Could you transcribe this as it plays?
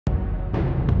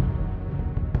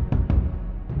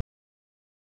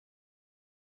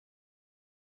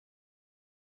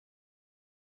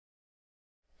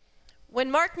When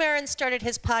Marc Maron started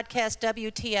his podcast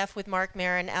WTF with Marc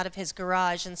Maron out of his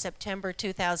garage in September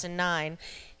 2009,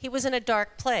 he was in a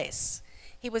dark place.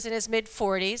 He was in his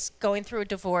mid-40s, going through a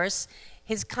divorce,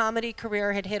 his comedy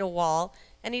career had hit a wall,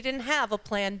 and he didn't have a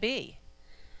plan B.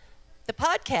 The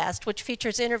podcast, which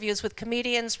features interviews with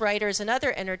comedians, writers, and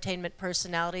other entertainment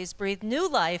personalities, breathed new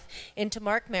life into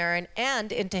Marc Maron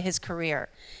and into his career.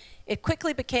 It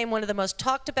quickly became one of the most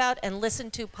talked about and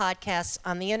listened to podcasts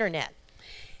on the internet.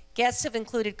 Guests have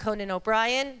included Conan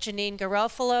O'Brien, Janine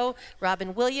Garofalo,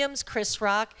 Robin Williams, Chris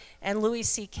Rock, and Louis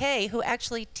C.K., who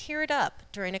actually teared up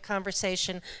during a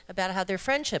conversation about how their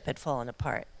friendship had fallen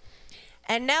apart.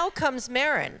 And now comes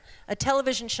Maron, a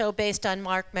television show based on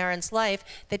Marc Maron's life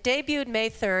that debuted May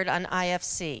 3rd on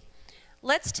IFC.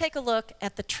 Let's take a look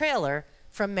at the trailer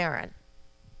from Maron.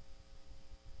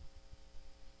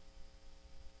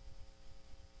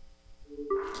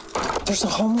 There's a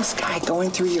homeless guy going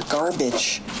through your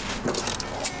garbage.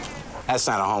 That's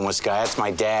not a homeless guy, that's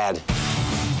my dad.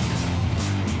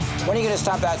 When are you gonna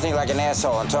stop acting like an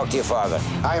asshole and talk to your father?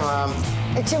 Hi, Mom.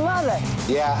 It's your mother.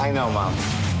 Yeah, I know, Mom.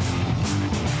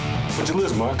 What'd you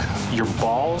lose, Mark? Your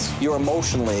balls? You're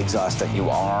emotionally exhausted. You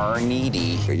are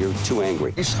needy. You're too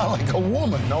angry. You sound like a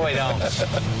woman. No, I don't.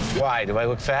 Why? Do I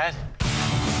look fat?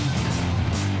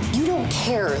 You don't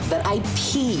care that I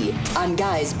pee on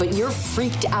guys, but you're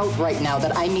freaked out right now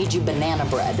that I made you banana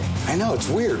bread. I know, it's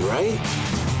weird, right?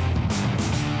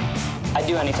 I'd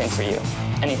do anything for you.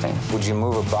 Anything. Would you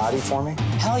move a body for me?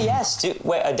 Hell yes.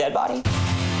 Wait, a dead body?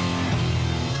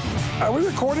 Are we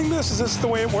recording this? Is this the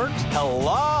way it works?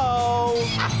 Hello?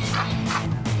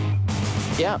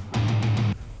 Yeah.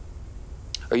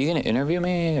 Are you gonna interview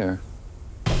me, or?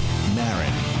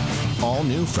 Maron. All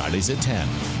new Fridays at 10.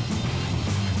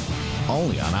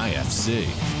 Only on IFC.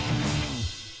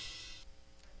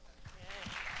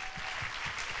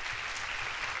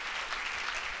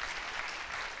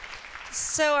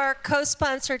 So our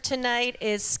co-sponsor tonight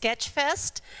is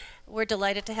Sketchfest. We're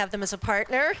delighted to have them as a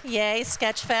partner. Yay,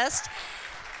 Sketchfest.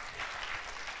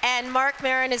 And Marc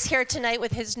Maron is here tonight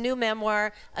with his new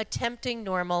memoir, Attempting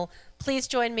Normal. Please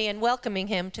join me in welcoming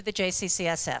him to the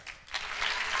JCCSF.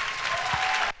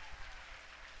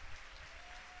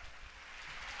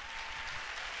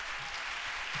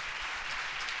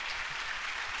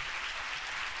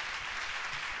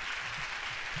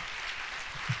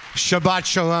 Shabbat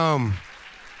Shalom.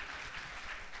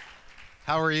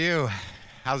 How are you?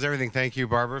 How's everything? Thank you,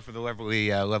 Barbara, for the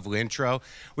lovely, lovely intro.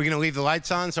 We're going to leave the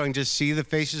lights on so I can just see the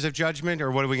faces of judgment,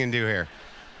 or what are we going to do here?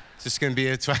 Is this going to be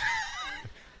a...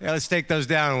 Yeah, let's take those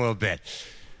down a little bit.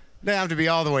 They don't have to be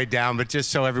all the way down, but just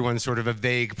so everyone's sort of a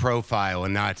vague profile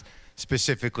and not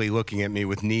specifically looking at me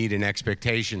with need and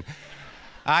expectation.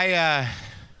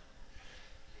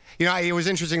 You know, it was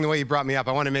interesting the way you brought me up.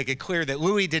 I want to make it clear that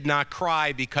Louis did not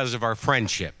cry because of our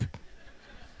friendship.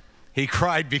 He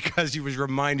cried because he was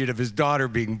reminded of his daughter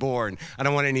being born. I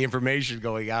don't want any information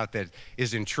going out that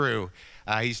isn't true.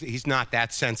 He's not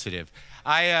that sensitive.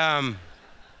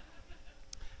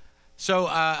 So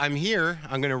I'm here.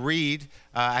 I'm going to read.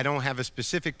 I don't have a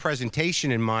specific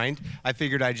presentation in mind. I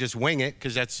figured I'd just wing it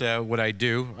because that's what I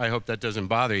do. I hope that doesn't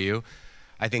bother you.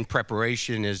 I think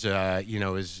preparation is,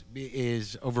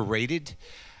 is overrated.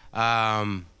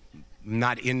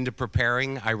 Not into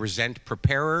preparing. I resent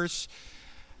preparers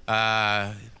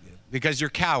because you're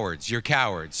cowards. You're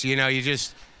cowards. You know, you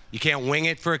can't wing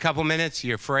it for a couple minutes.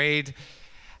 You're afraid.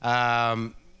 I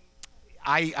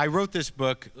wrote this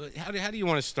book. How do you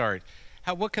want to start?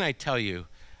 What can I tell you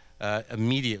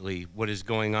immediately what is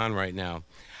going on right now?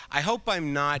 I hope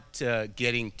I'm not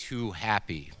getting too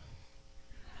happy.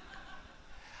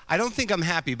 I don't think I'm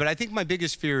happy, but I think my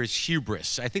biggest fear is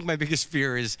hubris. I think my biggest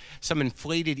fear is some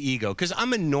inflated ego, because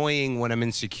I'm annoying when I'm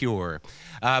insecure.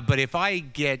 But if I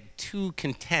get too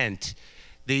content,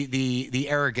 the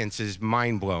arrogance is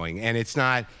mind-blowing. And it's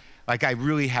not like I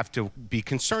really have to be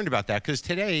concerned about that, because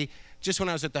today, just when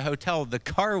I was at the hotel, the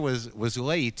car was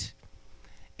late.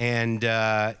 And,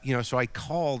 so I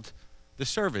called the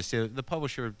service. The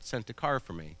publisher sent the car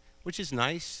for me, which is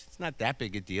nice. It's not that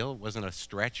big a deal. It wasn't a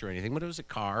stretch or anything, but it was a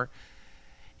car.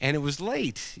 And it was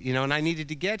late, and I needed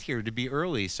to get here to be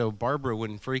early so Barbara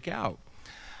wouldn't freak out.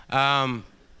 And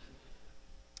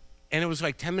it was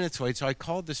like 10 minutes late, so I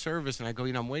called the service, and I go,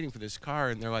 I'm waiting for this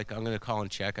car. And they're like, I'm going to call and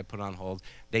check. I put it on hold.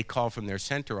 They call from their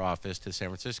center office to San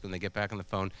Francisco, and they get back on the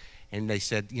phone, and they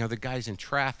said, the guy's in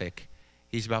traffic.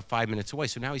 He's about 5 minutes away,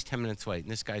 so now he's 10 minutes late,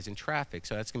 and this guy's in traffic,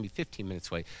 so that's going to be 15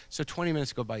 minutes late. So 20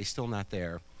 minutes go by, he's still not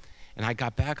there. And I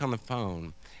got back on the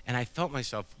phone, and I felt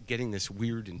myself getting this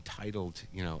weird entitled,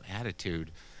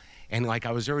 attitude. And like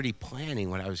I was already planning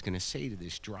what I was going to say to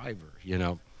this driver,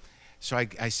 So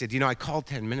I said, you know, I called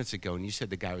 10 minutes ago and you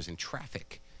said the guy was in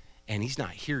traffic and he's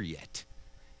not here yet.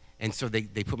 And so they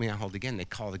put me on hold again. They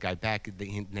call the guy back and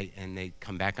they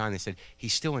come back on. They said,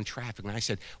 he's still in traffic. And I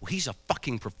said, well, he's a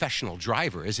fucking professional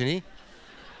driver, isn't he?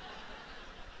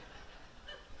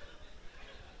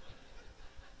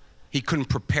 He couldn't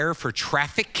prepare for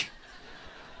traffic?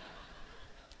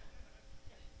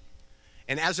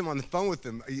 And as I'm on the phone with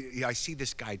him, I see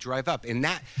this guy drive up. And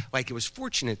that, like, it was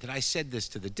fortunate that I said this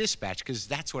to the dispatch because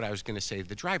that's what I was going to say to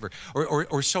the driver.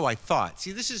 Or so I thought.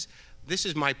 See, this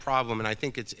is my problem, and I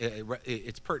think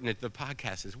it's pertinent to the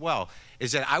podcast as well,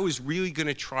 is that I was really going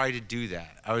to try to do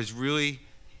that. I was really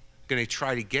going to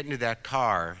try to get into that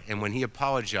car, and when he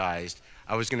apologized,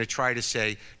 I was going to try to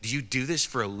say, do you do this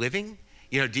for a living?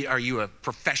 You know, are you a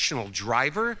professional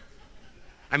driver?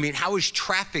 I mean, how is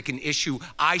traffic an issue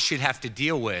I should have to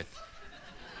deal with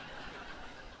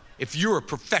if you're a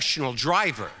professional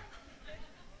driver?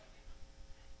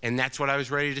 And that's what I was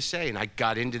ready to say. And I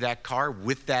got into that car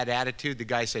with that attitude. The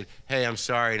guy said, hey, I'm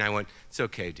sorry. And I went, it's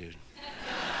okay, dude.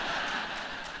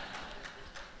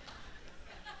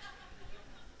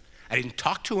 I didn't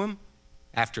talk to him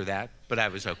after that, but I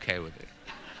was okay with it.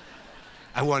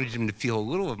 I wanted him to feel a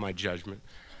little of my judgment.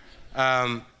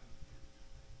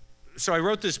 So I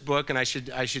wrote this book, and I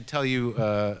should tell you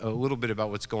a little bit about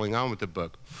what's going on with the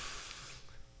book.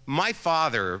 My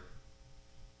father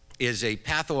is a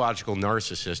pathological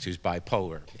narcissist who's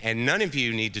bipolar, and none of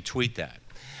you need to tweet that.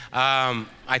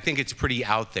 I think it's pretty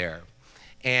out there.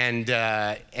 And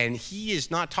he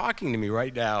is not talking to me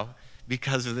right now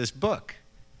because of this book.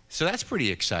 So that's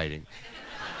pretty exciting.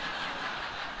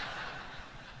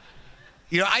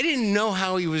 You know, I didn't know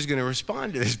how he was going to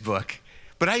respond to this book,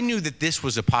 but I knew that this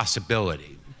was a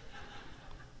possibility.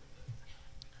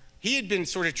 He had been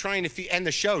sort of trying to and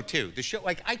the show too. The show,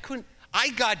 like, I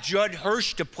got Judd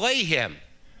Hirsch to play him.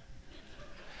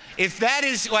 If that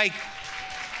is like,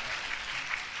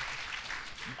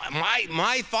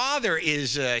 my father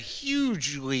is a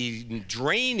hugely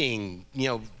draining, you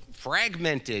know,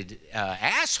 fragmented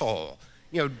asshole.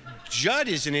 You know, Judd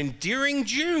is an endearing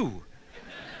Jew.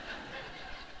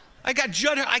 I got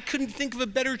Judd. I couldn't think of a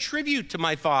better tribute to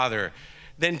my father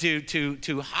than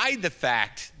to hide the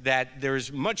fact that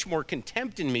there's much more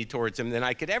contempt in me towards him than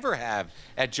I could ever have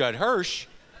at Judd Hirsch.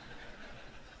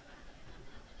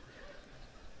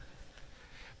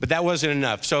 But that wasn't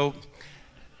enough. So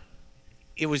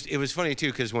it was funny too,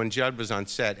 because when Judd was on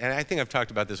set, and I think I've talked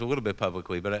about this a little bit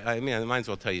publicly, but I mean, I might as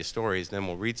well tell you stories, then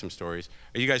we'll read some stories.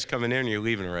 Are you guys coming in or are you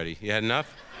leaving already? You had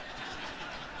enough?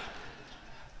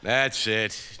 That's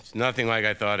it. It's nothing like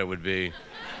I thought it would be.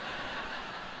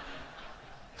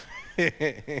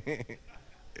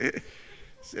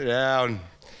 Sit down.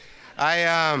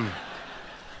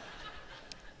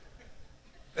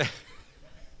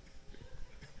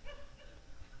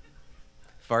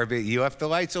 Farby, you left the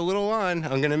lights a little on.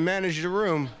 I'm gonna manage the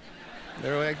room.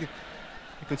 They're like,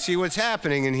 I can see what's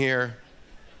happening in here.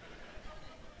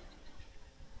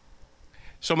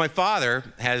 So my father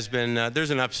has been,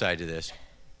 there's an upside to this.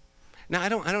 Now, I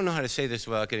don't know how to say this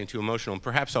without getting too emotional, and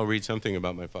perhaps I'll read something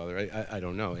about my father. I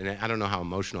don't know, and I don't know how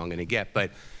emotional I'm going to get.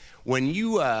 But when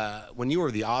you are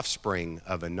the offspring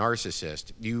of a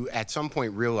narcissist, you at some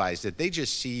point realize that they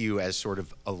just see you as sort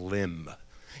of a limb.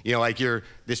 You know, like you're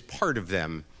this part of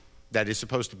them that is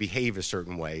supposed to behave a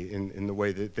certain way in the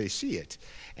way that they see it,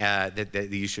 that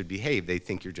you should behave. They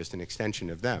think you're just an extension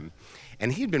of them.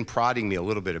 And he had been prodding me a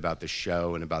little bit about the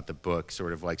show and about the book,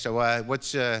 sort of like, so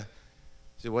what's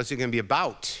it going to be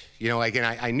about? You know, like, and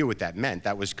I knew what that meant.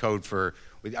 That was code for,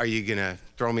 are you going to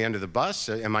throw me under the bus?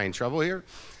 Am I in trouble here?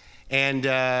 And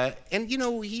you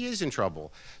know, he is in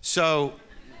trouble. So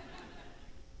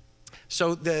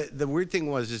the weird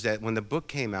thing is that when the book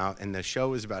came out and the show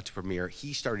was about to premiere,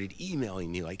 he started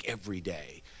emailing me like every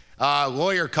day. A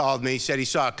lawyer called me, said he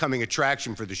saw a coming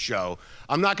attraction for the show.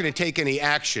 I'm not going to take any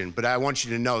action, but I want you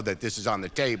to know that this is on the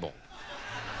table.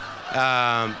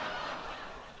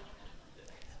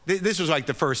 This was like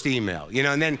the first email, you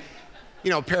know, and then,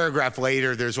 you know, a paragraph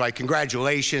later, there's like,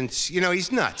 congratulations. You know,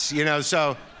 he's nuts, you know,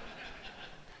 so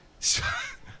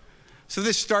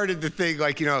this started the thing,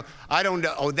 like, you know, I don't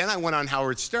know. Oh, then I went on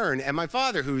Howard Stern, and my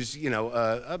father, who's, you know,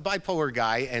 a bipolar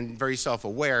guy and very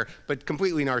self-aware, but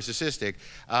completely narcissistic,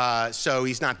 so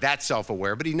he's not that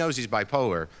self-aware, but he knows he's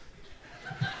bipolar.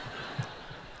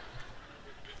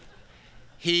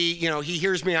 He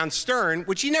hears me on Stern,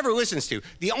 which he never listens to.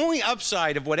 The only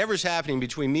upside of whatever's happening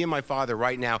between me and my father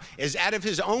right now is out of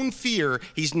his own fear,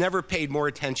 he's never paid more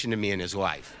attention to me in his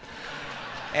life.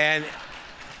 And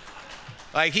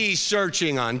like, he's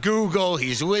searching on Google,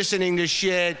 he's listening to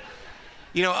shit.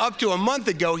 You know, up to a month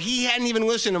ago, he hadn't even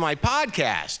listened to my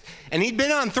podcast, and he'd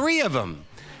been on 3 of them.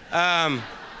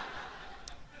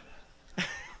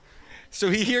 So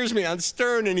he hears me on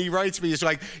Stern, and he writes me, he's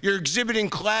like, "You're exhibiting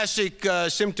classic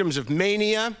symptoms of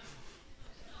mania.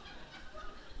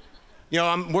 You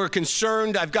know, we're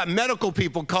concerned. I've got medical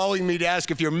people calling me to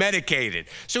ask if you're medicated."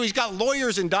 So he's got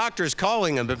lawyers and doctors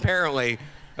calling him, apparently,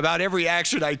 about every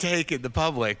action I take in the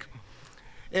public.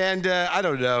 And I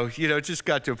don't know, you know, it just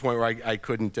got to a point where I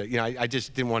couldn't, you know, I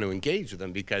just didn't want to engage with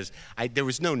him because there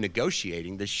was no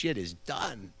negotiating. The shit is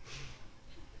done.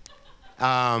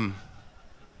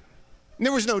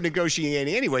 There was no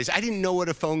negotiating anyways. I didn't know what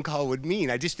a phone call would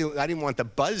mean. I didn't want the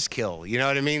buzzkill, you know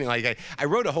what I mean? Like I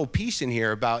wrote a whole piece in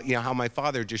here about, you know, how my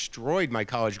father destroyed my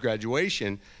college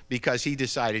graduation because he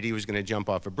decided he was going to jump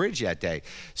off a bridge that day.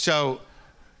 So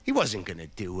he wasn't going to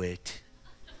do it.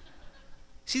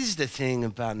 See, this is the thing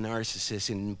about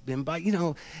narcissists and you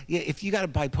know, if you got a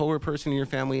bipolar person in your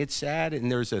family, it's sad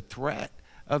and there's a threat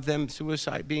of them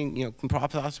being, you know,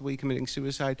 possibly committing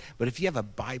suicide. But if you have a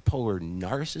bipolar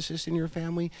narcissist in your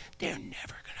family, they're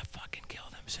never gonna fucking kill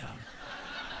themselves.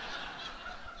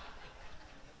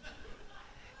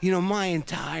 You know, my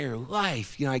entire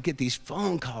life, you know, I get these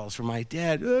phone calls from my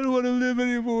dad, "I don't want to live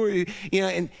anymore." You know,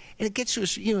 and it gets to,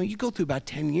 you know, you go through about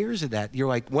 10 years of that. You're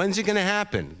like, when's it gonna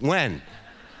happen? When?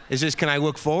 Can I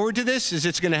look forward to this? Is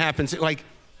this gonna happen? Like,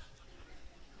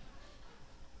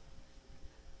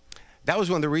 that was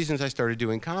one of the reasons I started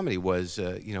doing comedy was,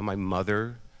 you know, my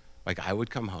mother, like I would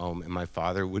come home and my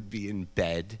father would be in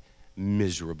bed,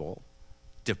 miserable,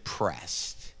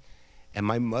 depressed. And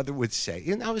my mother would say,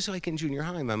 and I was like in junior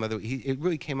high, my mother, it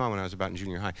really came on when I was about in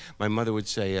junior high. My mother would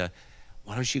say,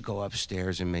 "Why don't you go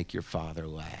upstairs and make your father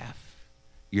laugh?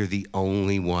 You're the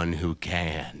only one who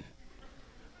can."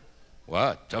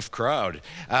 What, tough crowd.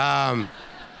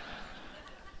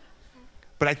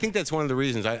 But I think that's one of the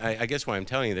reasons, I guess why I'm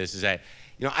telling you this is that,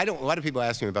 you know, a lot of people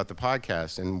ask me about the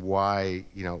podcast and why,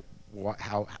 you know,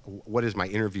 what is my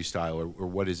interview style or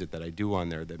what is it that I do on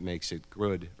there that makes it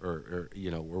good or you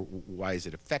know, or why is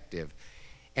it effective?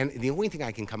 And the only thing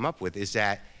I can come up with is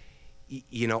that,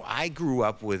 you know, I grew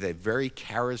up with a very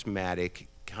charismatic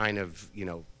kind of, you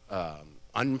know,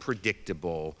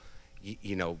 unpredictable,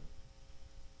 you know,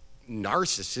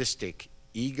 narcissistic,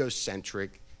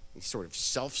 egocentric, sort of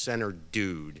self-centered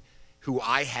dude who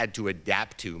I had to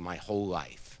adapt to my whole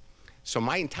life. So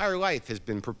my entire life has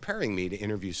been preparing me to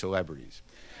interview celebrities.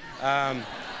 I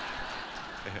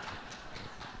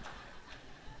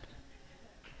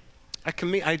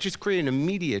just create an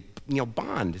immediate, you know,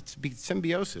 bond. It's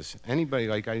symbiosis. Anybody,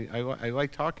 like, I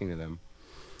like talking to them.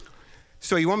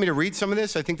 So you want me to read some of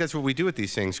this? I think that's what we do with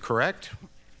these things, correct?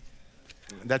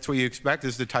 That's what you expect?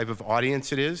 This is the type of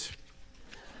audience it is?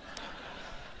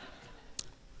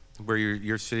 Where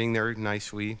you're sitting there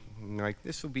nicely, and you're like,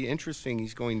 this will be interesting.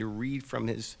 He's going to read from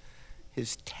his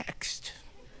text.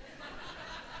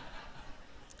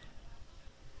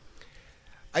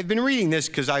 I've been reading this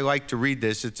because I like to read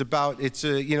this. It's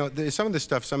you know, some of the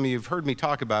stuff some of you have heard me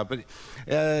talk about, but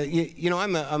you know,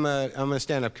 I'm a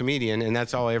stand-up comedian, and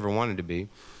that's all I ever wanted to be.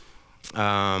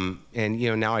 And you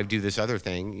know, now I do this other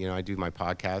thing. You know, I do my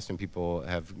podcast, and people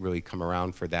have really come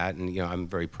around for that, and you know, I'm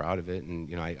very proud of it. And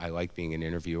you know, I like being an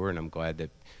interviewer, and I'm glad that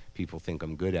people think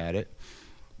I'm good at it.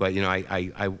 But you know,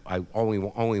 I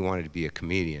only wanted to be a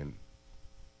comedian,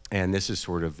 and this is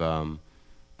sort of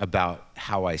about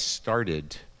how I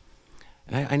started.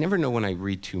 And I never know when I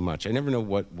read too much. I never know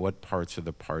what parts are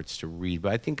the parts to read.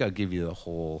 But I think I'll give you the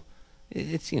whole.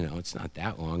 It's, you know, it's not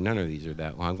that long. None of these are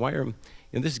that long. Why are, you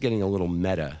know, this is getting a little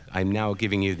meta. I'm now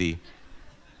giving you the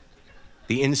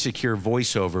insecure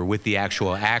voiceover with the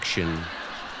actual action.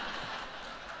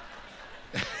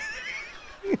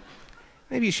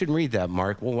 Maybe you shouldn't read that,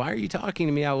 Mark. Well, why are you talking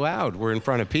to me out loud? We're in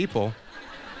front of people.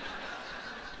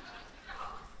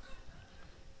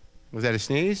 Was that a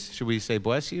sneeze? Should we say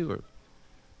bless you? Or?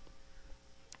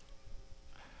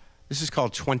 This is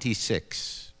called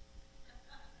 26.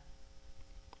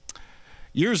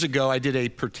 Years ago, I did a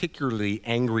particularly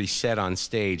angry set on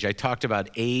stage. I talked about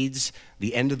AIDS,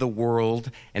 the end of the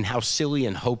world, and how silly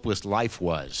and hopeless life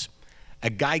was. A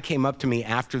guy came up to me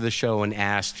after the show and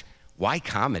asked, "Why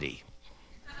comedy?"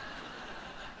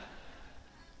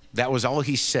 That was all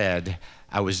he said.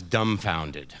 I was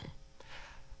dumbfounded.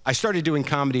 I started doing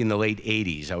comedy in the late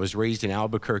 80s. I was raised in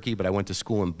Albuquerque, but I went to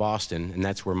school in Boston, and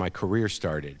that's where my career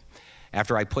started.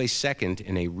 After I placed second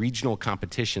in a regional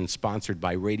competition sponsored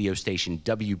by radio station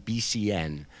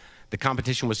WBCN, the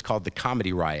competition was called the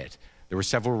Comedy Riot. There were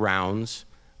several rounds.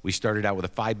 We started out with a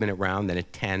 5-minute round, then a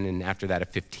 10, and after that a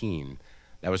 15.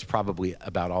 That was probably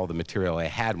about all the material I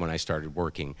had when I started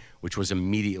working, which was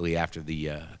immediately after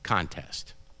the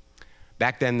contest.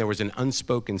 Back then, there was an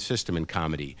unspoken system in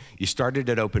comedy. You started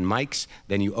at open mics,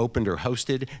 then you opened or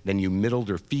hosted, then you middled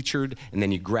or featured, and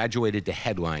then you graduated to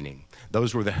headlining.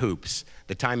 Those were the hoops.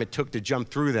 The time it took to jump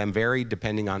through them varied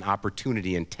depending on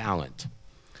opportunity and talent.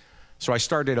 So I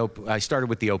started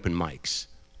with the open mics.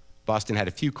 Boston had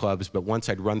a few clubs, but once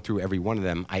I'd run through every one of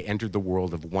them, I entered the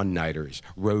world of one-nighters,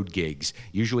 road gigs,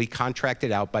 usually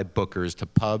contracted out by bookers to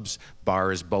pubs,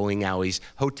 bars, bowling alleys,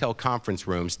 hotel conference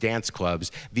rooms, dance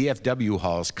clubs, VFW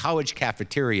halls, college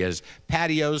cafeterias,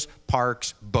 patios,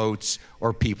 parks, boats,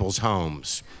 or people's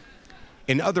homes.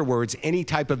 In other words, any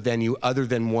type of venue other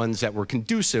than ones that were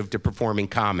conducive to performing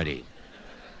comedy.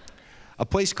 A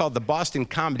place called the Boston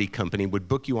Comedy Company would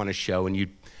book you on a show, and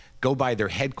you'd go by their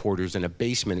headquarters in a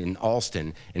basement in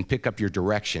Allston and pick up your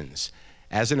directions.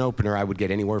 As an opener, I would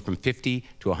get anywhere from $50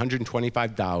 to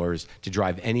 $125 to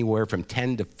drive anywhere from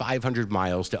 10 to 500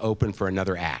 miles to open for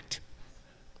another act.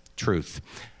 Truth.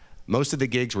 Most of the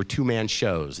gigs were two-man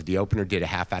shows. The opener did a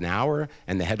half an hour,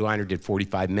 and the headliner did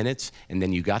 45 minutes, and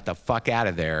then you got the fuck out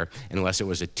of there unless it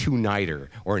was a two-nighter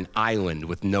or an island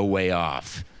with no way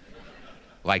off.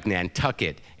 Like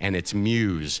Nantucket and its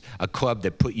Muse, a club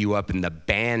that put you up in the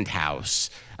band house,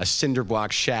 a cinder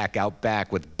block shack out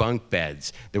back with bunk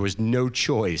beds. There was no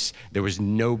choice. There was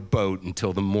no boat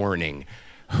until the morning.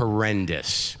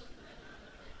 Horrendous.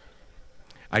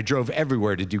 I drove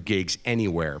everywhere to do gigs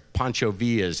anywhere. Pancho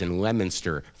Villa's in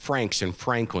Leominster, Frank's in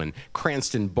Franklin,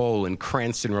 Cranston Bowl in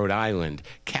Cranston, Rhode Island,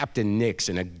 Captain Nick's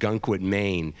in Agunquit,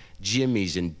 Maine,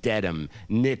 Jimmy's in Dedham,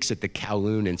 Nick's at the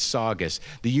Kowloon in Saugus,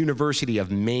 the University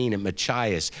of Maine at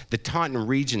Machias, the Taunton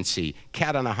Regency,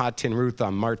 Cat on a Hot Tin Roof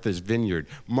on Martha's Vineyard,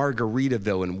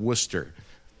 Margaritaville in Worcester.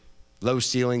 Low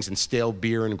ceilings and stale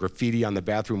beer and graffiti on the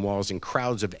bathroom walls and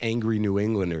crowds of angry New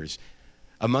Englanders.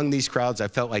 Among these crowds, I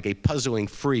felt like a puzzling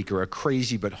freak or a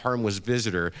crazy but harmless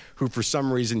visitor who for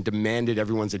some reason demanded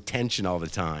everyone's attention all the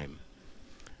time.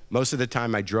 Most of the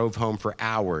time I drove home for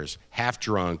hours, half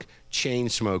drunk, chain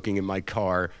smoking in my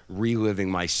car,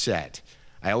 reliving my set.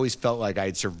 I always felt like I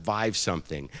had survived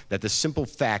something, that the simple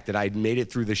fact that I had made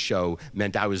it through the show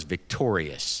meant I was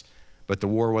victorious. But the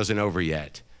war wasn't over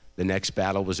yet. The next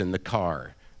battle was in the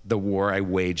car, the war I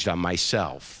waged on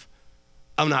myself.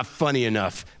 I'm not funny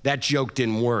enough. That joke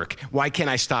didn't work. Why can't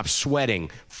I stop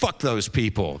sweating? Fuck those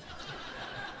people.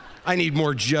 I need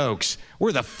more jokes.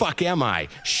 Where the fuck am I?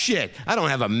 Shit, I don't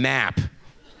have a map.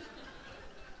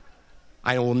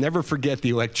 I will never forget the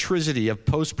electricity of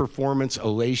post-performance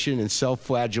elation and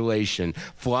self-flagellation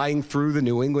flying through the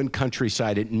New England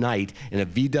countryside at night in a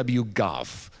VW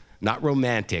Golf. Not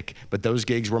romantic, but those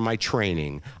gigs were my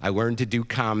training. I learned to do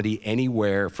comedy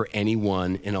anywhere for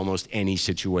anyone in almost any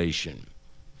situation.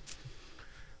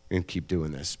 I'm gonna keep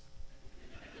doing this.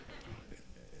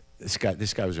 This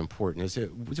guy was important. It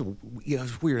was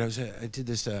weird.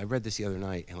 I read this the other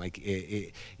night, and like,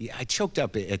 I choked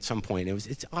up at some point.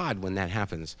 It's odd when that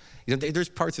happens. You know, there's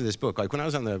parts of this book, like when I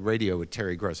was on the radio with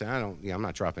Terry Gross, and I'm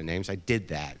not dropping names. I did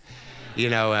that, you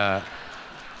know.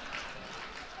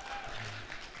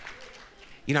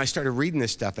 I started reading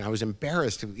this stuff, and I was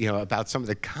embarrassed, about some of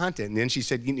the content. And then she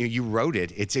said, you wrote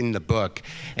it. It's in the book.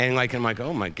 And I'm like,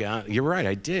 oh my God, you're right,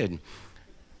 I did.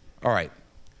 All right.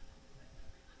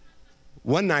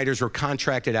 One-nighters were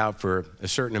contracted out for a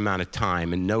certain amount of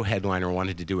time, and no headliner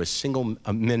wanted to do a single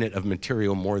minute of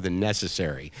material more than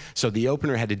necessary. So the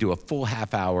opener had to do a full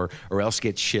half hour or else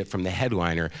get shit from the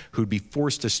headliner, who'd be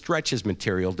forced to stretch his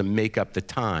material to make up the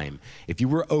time. If you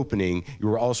were opening, you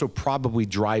were also probably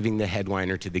driving the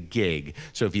headliner to the gig.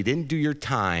 So if you didn't do your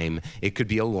time, it could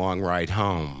be a long ride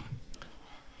home.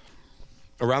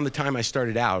 Around the time I was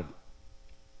starting out,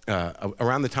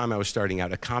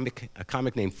 a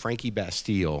comic named Frankie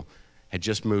Bastille had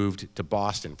just moved to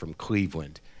Boston from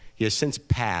Cleveland. He has since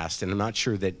passed, and I'm not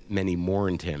sure that many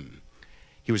mourned him.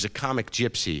 He was a comic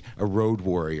gypsy, a road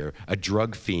warrior, a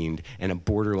drug fiend, and a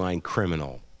borderline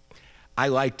criminal. I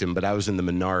liked him, but I was in the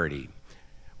minority.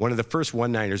 One of the first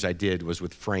one-nighters I did was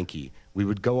with Frankie. We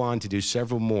would go on to do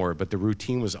several more, but the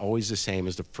routine was always the same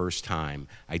as the first time.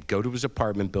 I'd go to his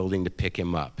apartment building to pick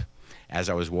him up. As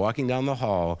I was walking down the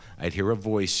hall, I'd hear a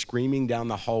voice screaming down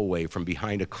the hallway from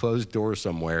behind a closed door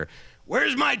somewhere,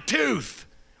 "Where's my tooth?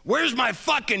 Where's my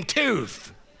fucking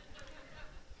tooth?"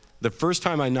 The first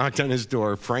time I knocked on his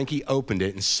door, Frankie opened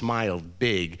it and smiled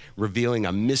big, revealing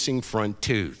a missing front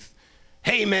tooth.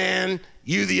 "Hey man,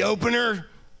 you the opener?"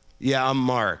 "Yeah, I'm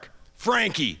Mark."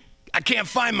 "Frankie, I can't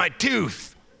find my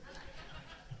tooth."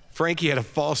 Frankie had a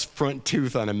false front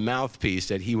tooth on a mouthpiece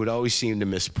that he would always seem to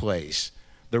misplace.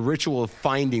 The ritual of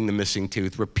finding the missing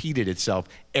tooth repeated itself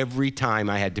every time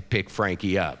I had to pick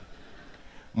Frankie up.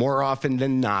 More often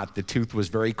than not, the tooth was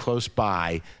very close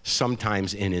by,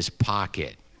 sometimes in his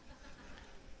pocket.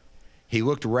 He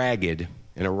looked ragged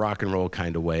in a rock and roll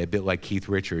kind of way, a bit like Keith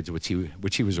Richards, which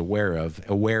he was aware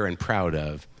and proud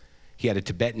of. He had a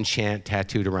Tibetan chant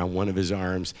tattooed around one of his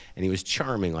arms, and he was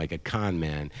charming like a con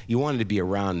man. You wanted to be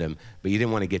around him, but you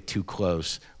didn't want to get too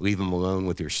close, leave him alone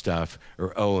with your stuff,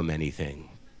 or owe him anything.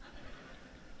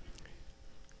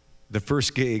 The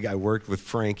first gig I worked with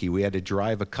Frankie, we had to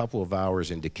drive a couple of hours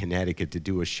into Connecticut to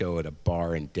do a show at a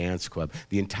bar and dance club.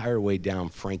 The entire way down,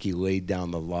 Frankie laid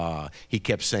down the law. He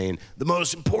kept saying, the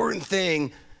most important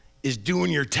thing is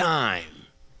doing your time.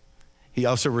 He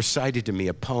also recited to me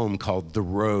a poem called The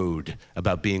Road,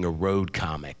 about being a road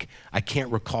comic. I can't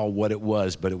recall what it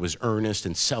was, but it was earnest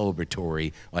and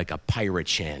celebratory, like a pirate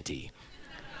shanty.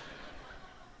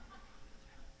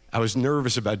 I was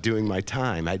nervous about doing my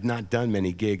time. I'd not done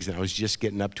many gigs, and I was just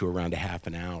getting up to around a half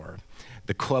an hour.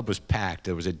 The club was packed.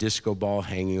 There was a disco ball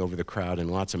hanging over the crowd and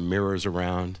lots of mirrors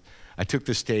around. I took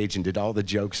the stage and did all the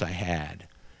jokes I had.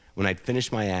 When I'd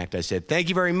finished my act, I said, thank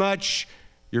you very much.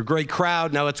 You're a great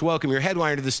crowd. Now let's welcome your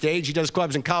headliner to the stage. He does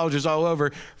clubs and colleges all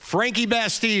over, Frankie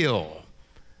Bastille.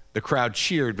 The crowd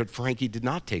cheered, but Frankie did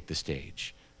not take the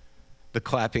stage. The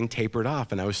clapping tapered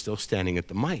off, and I was still standing at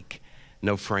the mic.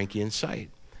 No Frankie in sight.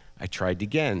 I tried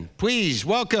again. Please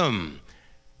welcome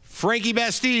Frankie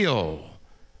Bastille.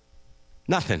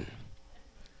 Nothing.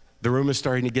 The room is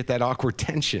starting to get that awkward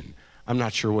tension. I'm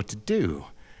not sure what to do.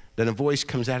 Then a voice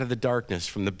comes out of the darkness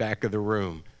from the back of the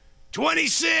room.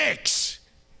 26!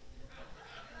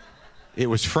 It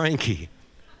was Frankie.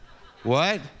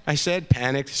 What? I said,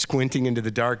 panicked, squinting into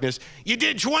the darkness. You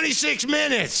did 26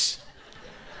 minutes.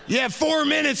 You have 4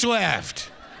 minutes left.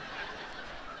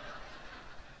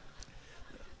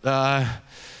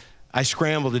 I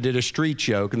scrambled and did a street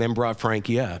joke and then brought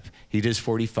Frankie up. He did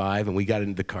 45 and we got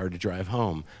into the car to drive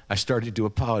home. I started to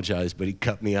apologize, but he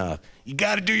cut me off. You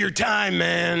got to do your time,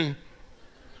 man,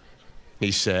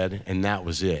 he said, and that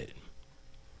was it.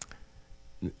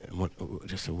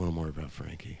 Just a little more about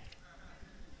Frankie.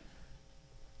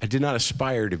 I did not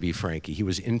aspire to be Frankie. He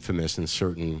was infamous in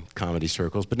certain comedy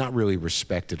circles, but not really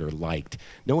respected or liked.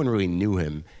 No one really knew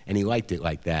him, and he liked it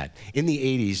like that. In the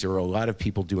 80s, there were a lot of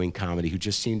people doing comedy who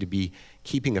just seemed to be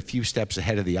keeping a few steps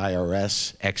ahead of the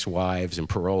IRS, ex-wives, and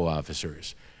parole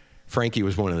officers. Frankie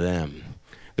was one of them.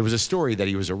 There was a story that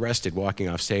he was arrested walking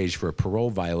off stage for a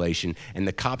parole violation, and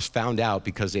the cops found out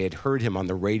because they had heard him on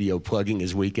the radio plugging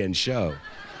his weekend show.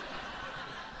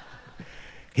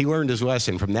 He learned his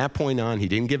lesson. From that point on, he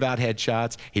didn't give out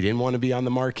headshots. He didn't want to be on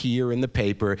the marquee or in the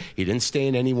paper. He didn't stay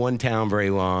in any one town very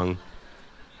long.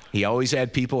 He always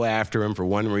had people after him for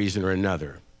one reason or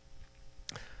another.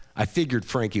 I figured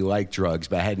Frankie liked drugs,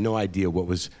 but I had no idea what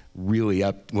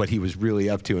he was really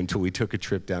up to until we took a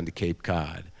trip down to Cape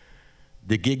Cod.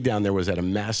 The gig down there was at a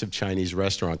massive Chinese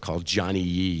restaurant called Johnny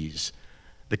Yee's.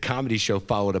 The comedy show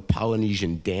followed a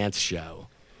Polynesian dance show.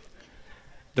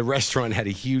 The restaurant had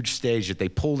a huge stage that they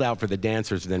pulled out for the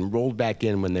dancers and then rolled back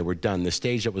in when they were done. The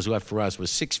stage that was left for us was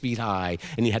 6 feet high,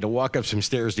 and you had to walk up some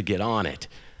stairs to get on it.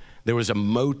 There was a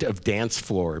moat of dance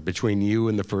floor between you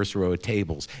and the first row of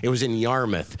tables. It was in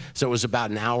Yarmouth, so it was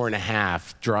about an hour and a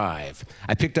half drive.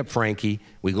 I picked up Frankie,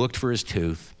 we looked for his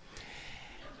tooth,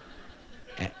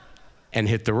 and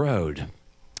hit the road.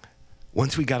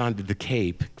 Once we got onto the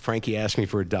Cape, Frankie asked me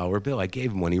for a $1 bill. I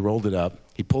gave him one. He rolled it up.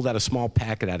 He pulled out a small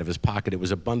packet out of his pocket. It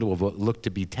was a bundle of what looked to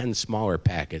be 10 smaller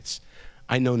packets.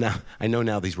 I know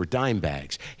now these were dime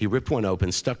bags. He ripped one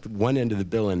open, stuck one end of the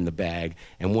bill in the bag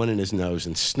and one in his nose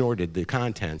and snorted the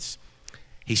contents.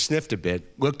 He sniffed a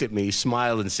bit, looked at me,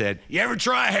 smiled and said, "You ever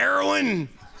try heroin?"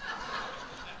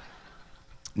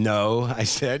 "No," I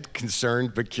said,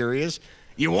 concerned but curious.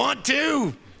 "You want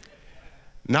to?"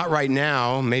 "Not right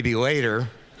now, maybe later,"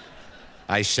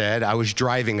 I said. I was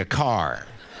driving a car.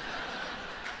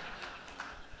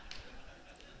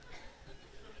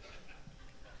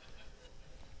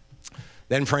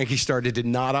 Then Frankie started to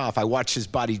nod off. I watched his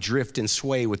body drift and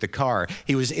sway with the car.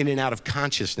 He was in and out of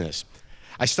consciousness.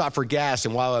 I stopped for gas,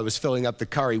 and while I was filling up the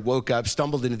car, he woke up,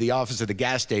 stumbled into the office of the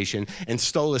gas station, and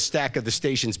stole a stack of the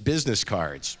station's business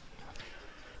cards.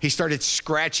 He started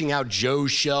scratching out Joe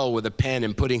Shell with a pen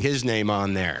and putting his name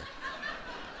on there.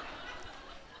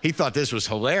 He thought this was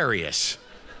hilarious.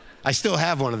 I still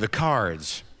have one of the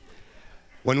cards.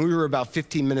 When we were about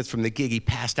 15 minutes from the gig, he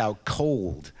passed out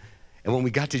cold. And when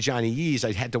we got to Johnny Yee's,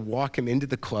 I had to walk him into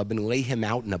the club and lay him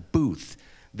out in a booth.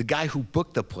 The guy who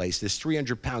booked the place, this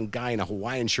 300-pound guy in a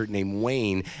Hawaiian shirt named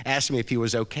Wayne, asked me if he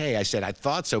was okay. I said, I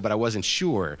thought so, but I wasn't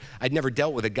sure. I'd never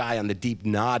dealt with a guy on the deep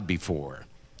nod before.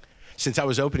 Since I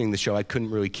was opening the show, I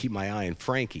couldn't really keep my eye on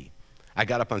Frankie. I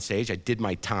got up on stage, I did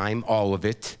my time, all of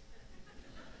it.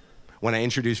 When I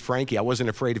introduced Frankie, I wasn't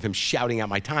afraid of him shouting out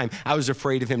my time. I was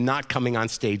afraid of him not coming on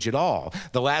stage at all.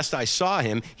 The last I saw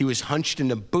him, he was hunched in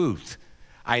the booth.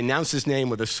 I announced his name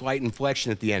with a slight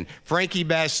inflection at the end, Frankie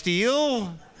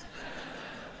Bastille.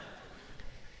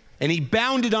 And he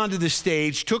bounded onto the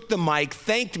stage, took the mic,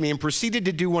 thanked me, and proceeded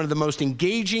to do one of the most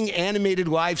engaging animated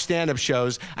live stand-up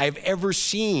shows I've ever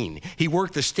seen. He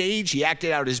worked the stage, he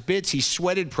acted out his bits, he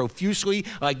sweated profusely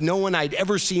like no one I'd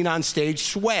ever seen on stage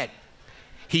sweat.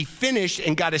 He finished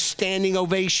and got a standing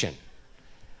ovation.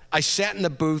 I sat in the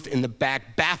booth in the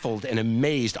back, baffled and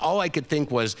amazed. All I could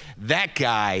think was, that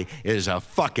guy is a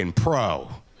fucking pro.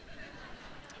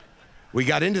 We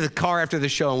got into the car after the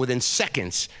show, and within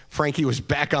seconds, Frankie was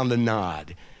back on the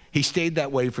nod. He stayed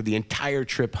that way for the entire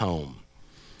trip home.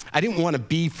 I didn't want to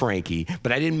be Frankie,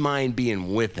 but I didn't mind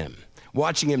being with him,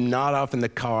 watching him nod off in the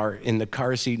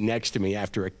car seat next to me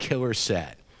after a killer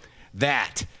set.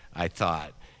 That, I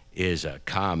thought, is a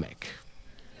comic.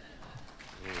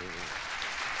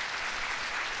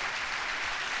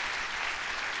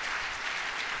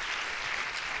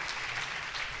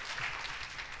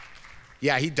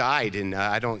 Yeah, he died, and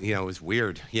it was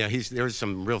weird. Yeah, there was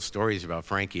some real stories about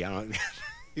Frankie.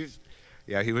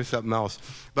 He was something else.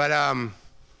 But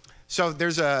so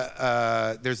there's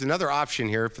another option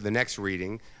here for the next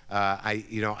reading.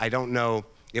 I don't know.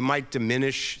 It might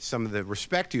diminish some of the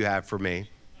respect you have for me.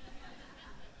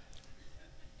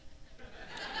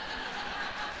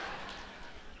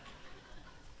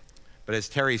 But as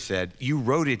Terry said, you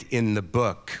wrote it in the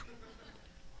book.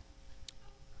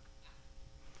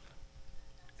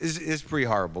 It's pretty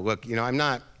horrible. Look, I'm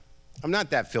not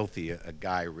that filthy a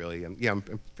guy, really. I'm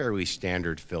fairly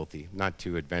standard filthy, not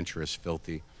too adventurous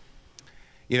filthy.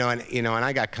 And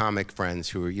I got comic friends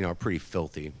who are, pretty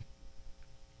filthy.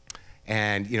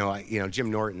 And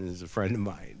Jim Norton is a friend of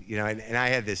mine. And I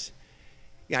had this.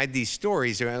 I had these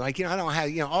stories. Like, I don't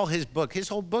have, all his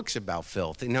whole book's about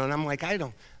filth. And I'm like, I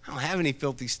don't have any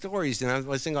filthy stories. And I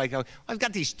was thinking, like, I've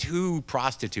got these 2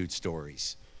 prostitute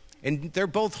stories. And they're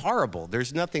both horrible.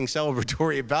 There's nothing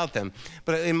celebratory about them.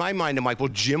 But in my mind, I'm like, well,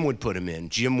 Jim would put them in.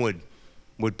 Jim would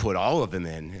put all of them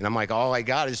in. And I'm like, all I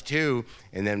got is 2.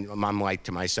 And then I'm like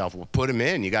to myself, well, put them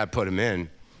in. You got to put them in.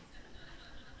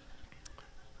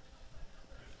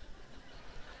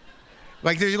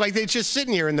 Like they're just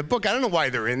sitting here in the book. I don't know why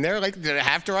they're in there. Like, did I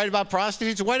have to write about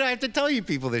prostitutes? Why do I have to tell you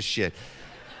people this shit?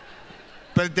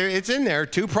 But it's in there,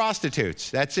 2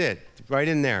 prostitutes. That's it, right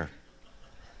in there.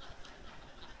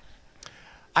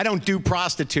 I don't do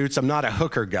prostitutes. I'm not a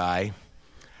hooker guy.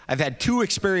 I've had 2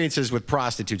 experiences with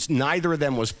prostitutes. Neither of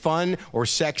them was fun or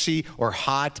sexy or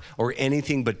hot or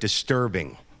anything but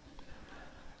disturbing.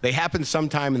 They happened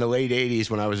sometime in the late 80s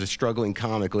when I was a struggling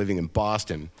comic living in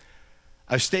Boston.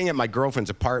 I was staying at my girlfriend's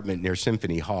apartment near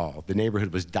Symphony Hall. The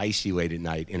neighborhood was dicey late at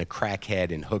night in a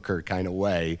crackhead and hooker kind of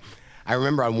way. I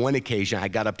remember on one occasion, I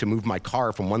got up to move my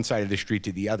car from one side of the street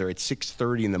to the other at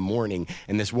 6:30 in the morning,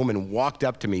 and this woman walked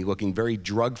up to me looking very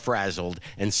drug-frazzled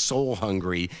and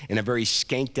soul-hungry in a very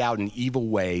skanked-out and evil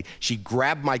way. She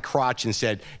grabbed my crotch and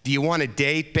said, "Do you want a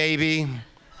date, baby?"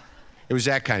 It was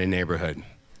that kind of neighborhood.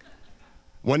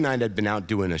 One night I'd been out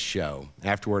doing a show.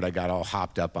 Afterward, I got all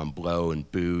hopped up on blow and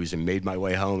booze and made my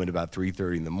way home at about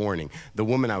 3:30 in the morning. The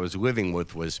woman I was living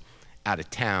with was out of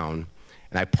town,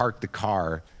 and I parked the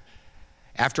car.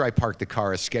 After I parked the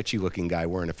car, a sketchy-looking guy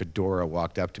wearing a fedora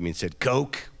walked up to me and said,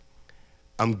 "Coke?"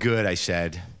 "I'm good," I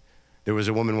said. There was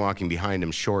a woman walking behind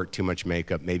him, short, too much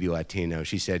makeup, maybe Latino.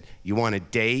 She said, "You want a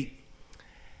date?"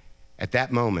 At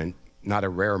that moment, not a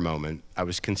rare moment, I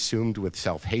was consumed with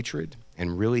self-hatred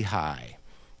and really high.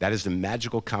 That is the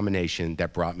magical combination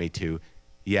that brought me to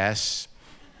yes.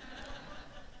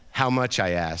 How much, I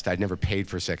asked. I'd never paid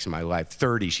for sex in my life.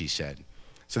 30, she said.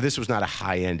 So this was not a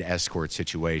high-end escort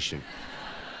situation.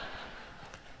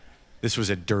 This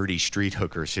was a dirty street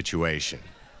hooker situation.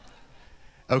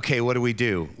 "Okay, what do we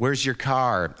do?" "Where's your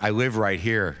car?" "I live right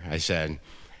here," I said.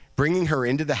 Bringing her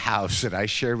into the house that I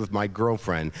shared with my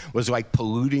girlfriend was like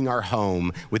polluting our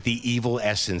home with the evil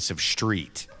essence of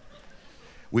street.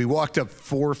 We walked up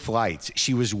 4 flights.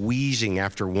 She was wheezing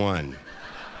after 1.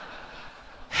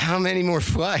 "How many more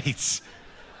flights?"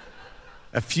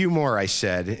 "A few more," I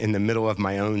said, in the middle of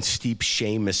my own steep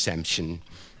shame ascension.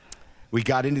 We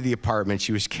got into the apartment.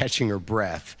 She was catching her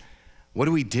breath. "What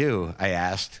do we do?" I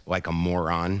asked, like a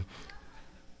moron.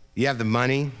 "You have the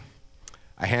money?"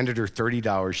 I handed her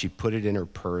 $30. She put it in her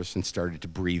purse and started to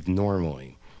breathe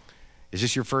normally. Is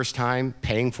this your first time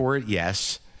paying for it?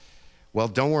 Yes. Well,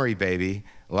 don't worry, baby.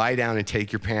 Lie down and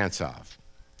take your pants off.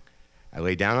 I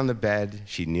lay down on the bed.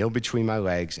 She kneeled between my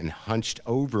legs and hunched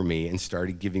over me and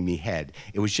started giving me head.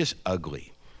 It was just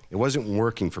ugly. It wasn't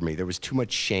working for me. There was too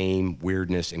much shame,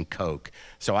 weirdness, and coke.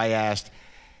 So I asked,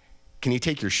 can you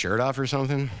take your shirt off or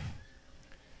something?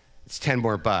 It's 10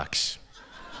 more bucks.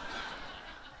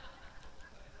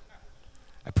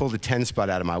 I pulled a 10 spot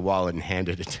out of my wallet and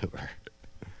handed it to her.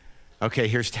 Okay,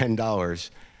 here's $10.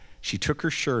 She took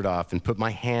her shirt off and put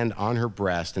my hand on her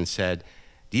breast and said,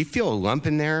 do you feel a lump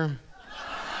in there?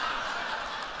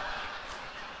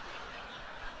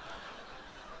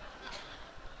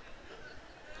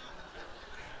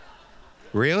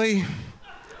 Really?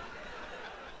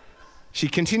 She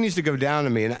continues to go down to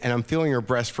me, and I'm feeling her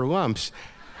breast for lumps.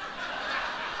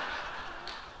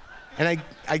 And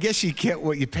I guess you get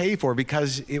what you pay for,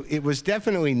 because it was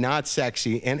definitely not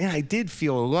sexy, and I did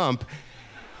feel a lump.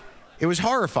 It was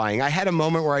horrifying. I had a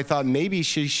moment where I thought maybe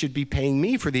she should be paying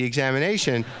me for the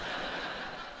examination.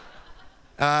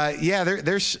 Yeah,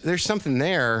 there's something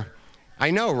there.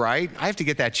 I know, right? I have to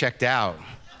get that checked out.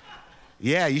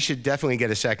 Yeah, you should definitely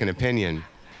get a second opinion.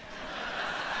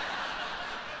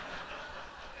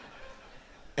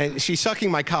 And she's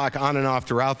sucking my cock on and off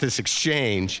throughout this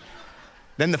exchange.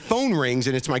 Then the phone rings,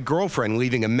 and it's my girlfriend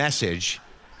leaving a message.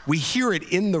 We hear it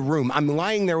in the room. I'm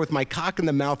lying there with my cock in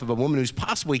the mouth of a woman whose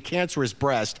possibly cancerous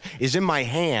breast is in my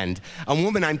hand, a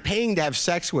woman I'm paying to have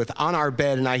sex with on our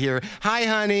bed, and I hear, hi,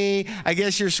 honey, I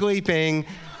guess you're sleeping.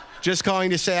 Just calling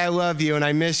to say I love you and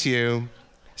I miss you.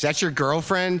 Is that your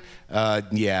girlfriend?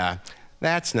 Yeah,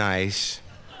 that's nice.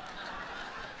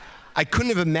 I couldn't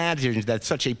have imagined that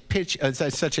such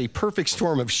a perfect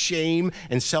storm of shame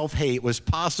and self-hate was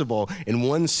possible in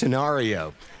one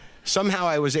scenario. Somehow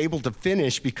I was able to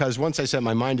finish, because once I set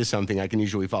my mind to something, I can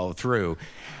usually follow through.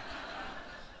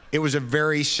 It was a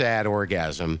very sad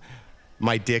orgasm.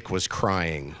 My dick was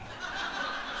crying.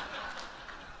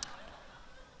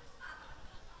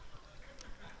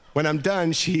 When I'm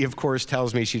done, she, of course,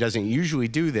 tells me she doesn't usually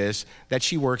do this, that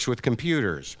she works with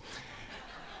computers.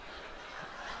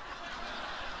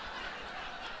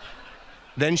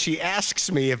 Then she asks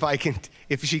me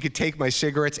if she could take my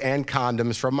cigarettes and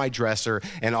condoms from my dresser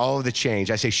and all of the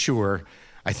change. I say, sure.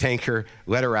 I thank her,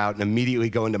 let her out, and immediately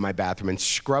go into my bathroom and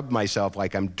scrub myself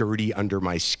like I'm dirty under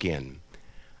my skin.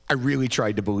 I really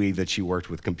tried to believe that she worked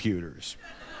with computers.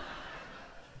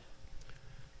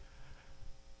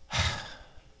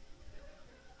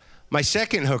 My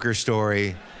second hooker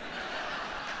story.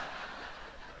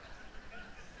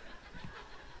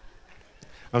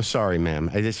 I'm sorry, ma'am.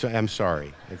 I'm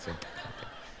sorry.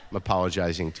 I'm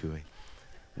apologizing to a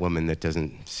woman that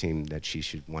doesn't seem that she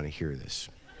should want to hear this.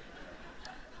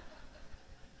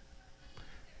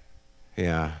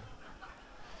 Yeah.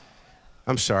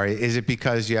 I'm sorry. Is it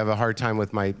because you have a hard time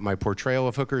with my portrayal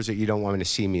of hookers that you don't want to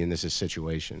see me in this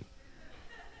situation?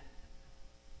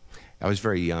 I was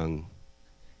very young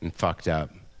and fucked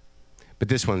up. But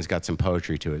this one's got some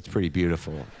poetry to it. It's pretty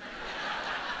beautiful.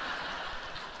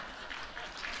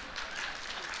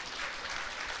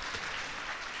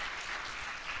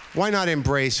 Why not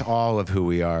embrace all of who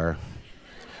we are?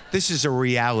 This is a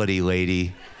reality,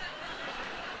 lady.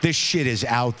 This shit is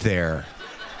out there.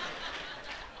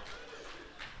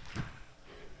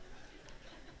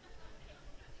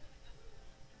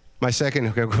 My second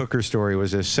hooker story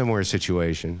was a similar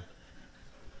situation.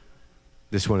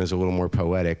 This one is a little more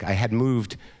poetic. I had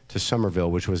moved to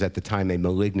Somerville, which was at the time a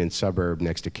malignant suburb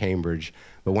next to Cambridge,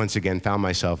 but once again found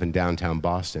myself in downtown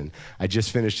Boston. I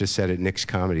just finished a set at Nick's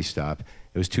Comedy Stop.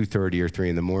 It was 2:30 or 3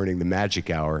 in the morning, the magic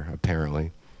hour,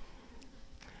 apparently.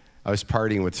 I was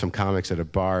partying with some comics at a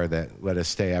bar that let us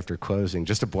stay after closing,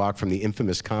 just a block from the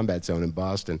infamous combat zone in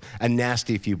Boston, a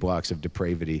nasty few blocks of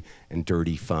depravity and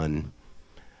dirty fun.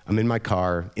 I'm in my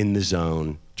car, in the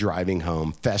zone, driving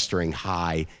home, festering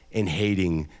high and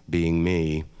hating being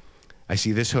me. I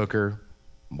see this hooker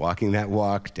walking that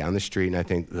walk down the street, and I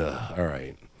think, ugh, all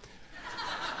right.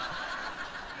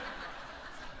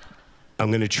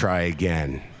 I'm gonna try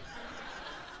again.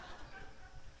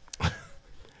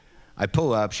 I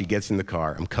pull up, she gets in the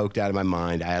car. I'm coked out of my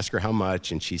mind. I ask her how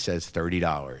much, and she says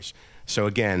 $30. So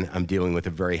again, I'm dealing with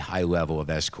a very high level of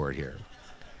escort here.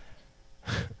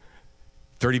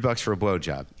 30 bucks for a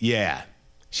blowjob. Yeah.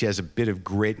 She has a bit of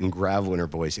grit and gravel in her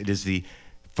voice. It is the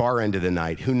far end of the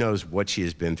night. Who knows what she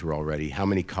has been through already? How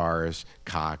many cars,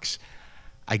 cocks?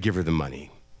 I give her the money.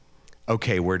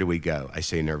 Okay, where do we go? I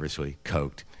say nervously,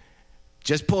 coked.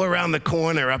 Just pull around the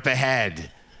corner up ahead.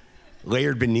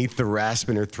 Layered beneath the rasp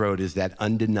in her throat is that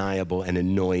undeniable and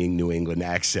annoying New England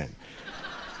accent.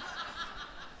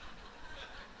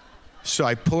 So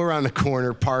I pull around the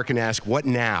corner, park, and ask, what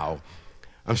now?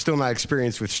 I'm still not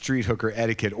experienced with street hooker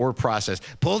etiquette or process.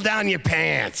 Pull down your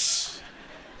pants.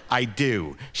 I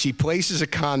do. She places a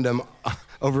condom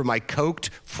over my coked,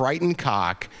 frightened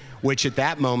cock, which at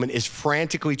that moment is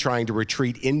frantically trying to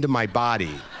retreat into my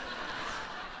body.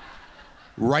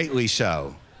 Rightly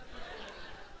so.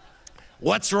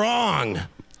 What's wrong?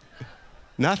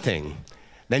 Nothing.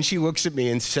 Then she looks at me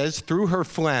and says through her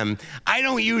phlegm, I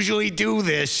don't usually do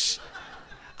this.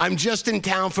 I'm just in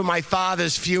town for my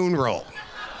father's funeral.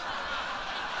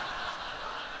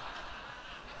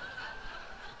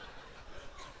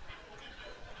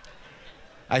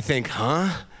 I think, huh?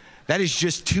 That is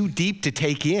just too deep to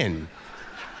take in.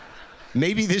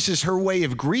 Maybe this is her way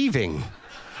of grieving.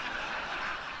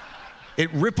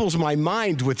 It ripples my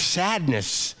mind with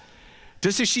sadness.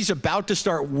 Just as she's about to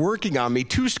start working on me,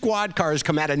 2 squad cars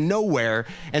come out of nowhere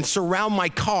and surround my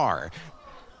car.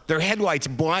 Their headlights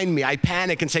blind me. I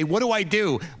panic and say, what do I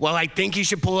do? Well, I think you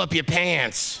should pull up your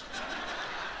pants.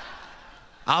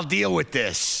 I'll deal with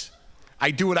this.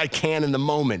 I do what I can in the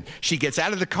moment. She gets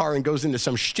out of the car and goes into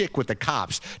some shtick with the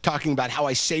cops, talking about how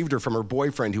I saved her from her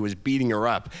boyfriend who was beating her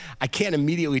up. I can't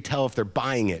immediately tell if they're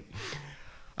buying it.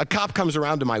 A cop comes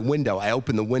around to my window. I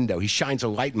open the window. He shines a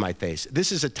light in my face.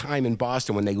 This is a time in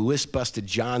Boston when they list busted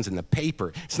Johns in the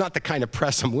paper. It's not the kind of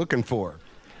press I'm looking for.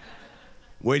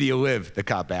 Where do you live? The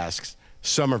cop asks.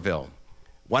 Somerville.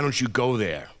 Why don't you go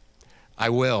there? I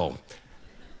will.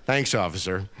 Thanks,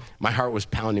 officer. My heart was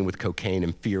pounding with cocaine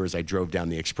and fear as I drove down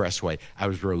the expressway. I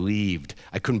was relieved.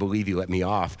 I couldn't believe he let me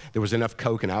off. There was enough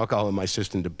coke and alcohol in my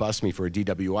system to bust me for a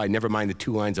DWI, never mind the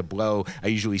 2 lines of blow I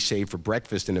usually save for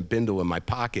breakfast in a bindle in my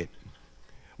pocket.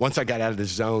 Once I got out of the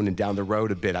zone and down the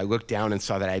road a bit, I looked down and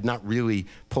saw that I had not really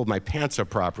pulled my pants up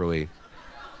properly.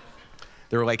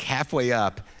 They were like halfway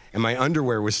up, and my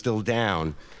underwear was still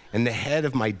down, and the head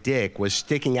of my dick was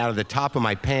sticking out of the top of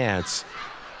my pants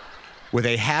with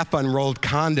a half-unrolled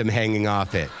condom hanging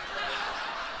off it.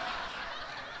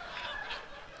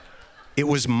 It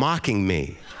was mocking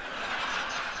me,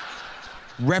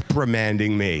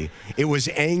 reprimanding me. It was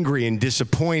angry and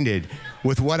disappointed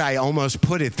with what I almost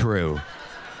put it through,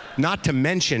 not to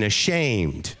mention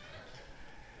ashamed.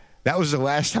 That was the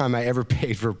last time I ever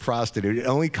paid for a prostitute. It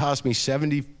only cost me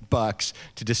 $70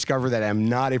 to discover that I'm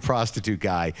not a prostitute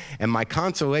guy, and my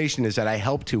consolation is that I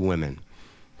helped 2 women.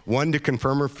 One to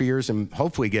confirm her fears and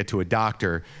hopefully get to a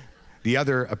doctor. The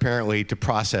other, apparently, to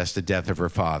process the death of her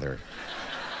father.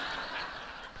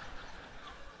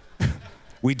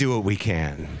 We do what we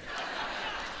can.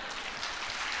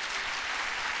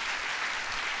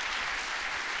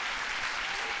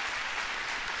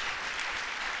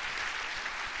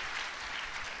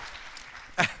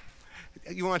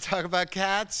 You want to talk about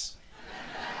cats?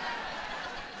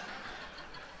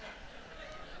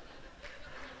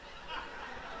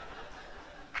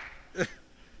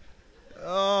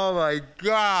 Oh my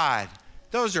God.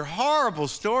 Those are horrible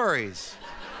stories.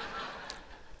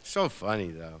 So funny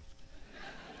though.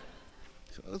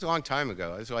 It was a long time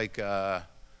ago. It was like,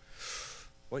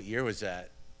 what year was that?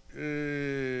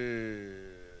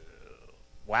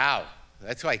 Wow,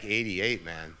 that's like 88,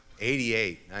 man.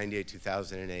 88, 98,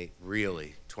 2008,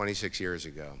 really, 26 years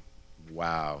ago.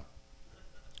 Wow.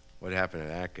 What happened to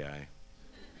that guy?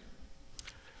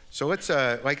 So it's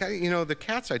the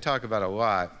cats I talk about a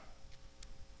lot.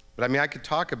 But I mean, I could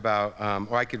talk about,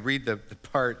 or I could read the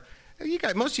part.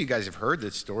 Most of you guys have heard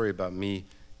this story about me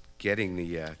getting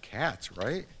the cats,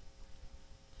 right?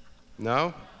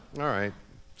 No? All right.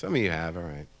 Some of you have. All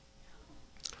right.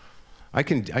 I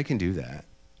can do that.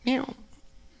 Meow.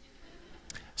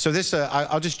 So this,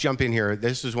 I'll just jump in here.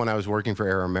 This is when I was working for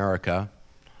Air America,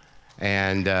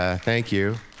 and thank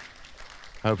you.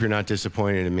 I hope you're not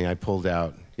disappointed in me. I pulled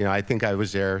out. You know, I think I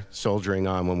was there soldiering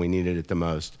on when we needed it the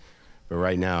most. But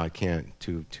right now, I can't.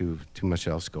 Too much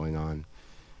else going on.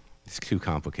 It's too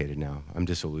complicated now. I'm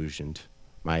disillusioned.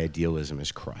 My idealism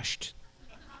is crushed.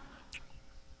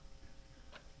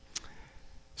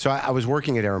 So I was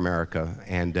working at Air America,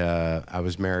 and I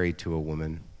was married to a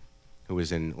woman who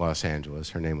was in Los Angeles.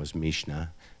 Her name was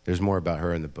Mishna. There's more about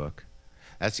her in the book.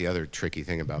 That's the other tricky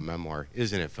thing about memoir,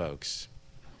 isn't it, folks?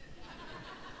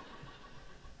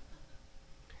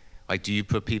 Like, do you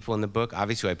put people in the book?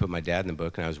 Obviously, I put my dad in the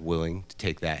book, and I was willing to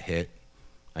take that hit.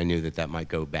 I knew that might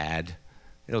go bad.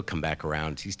 It'll come back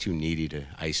around. He's too needy to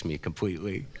ice me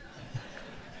completely.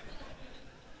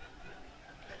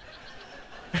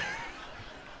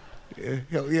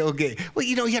 He'll get, well,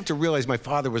 you know, you have to realize my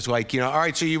father was like, you know, all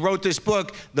right, so you wrote this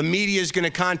book, the media's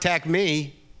gonna contact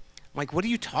me. I'm like, what are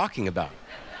you talking about?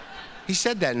 He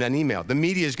said that in an email. The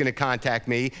media's gonna contact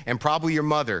me and probably your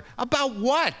mother. About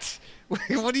what?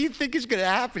 What do you think is gonna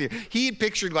happen here? He had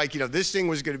pictured like, you know, this thing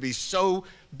was gonna be so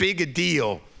big a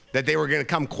deal that they were gonna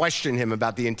come question him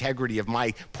about the integrity of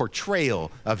my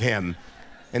portrayal of him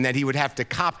and that he would have to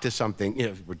cop to something, you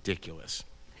know, ridiculous.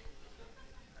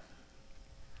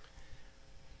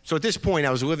 So at this point,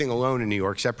 I was living alone in New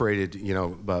York, separated, you know,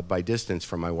 by distance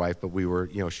from my wife, but we were,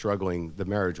 you know, struggling. The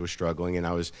marriage was struggling, and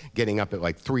I was getting up at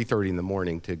like 3:30 in the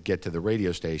morning to get to the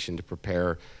radio station to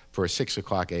prepare for a 6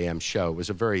 o'clock a.m. show. It was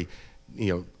a very,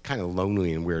 you know, kind of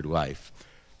lonely and weird life.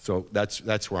 So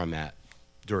that's where I'm at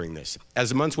during this. As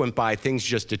the months went by, things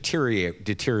just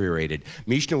deteriorated.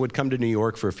 Mishna would come to New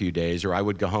York for a few days, or I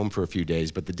would go home for a few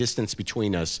days, but the distance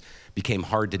between us became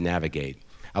hard to navigate.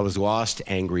 I was lost,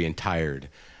 angry, and tired.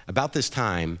 About this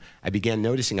time, I began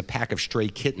noticing a pack of stray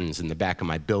kittens in the back of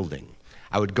my building.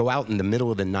 I would go out in the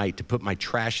middle of the night to put my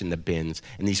trash in the bins,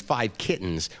 and these 5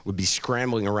 kittens would be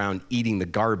scrambling around eating the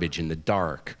garbage in the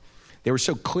dark. They were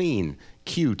so clean,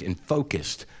 cute, and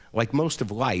focused. Like most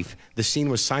of life, the scene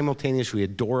was simultaneously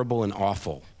adorable and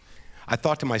awful. I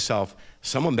thought to myself,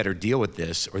 someone better deal with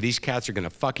this, or these cats are gonna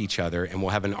fuck each other, and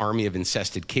we'll have an army of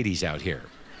incested kitties out here.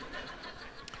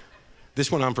 This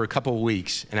went on for a couple of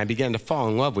weeks, and I began to fall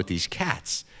in love with these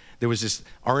cats. There was this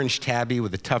orange tabby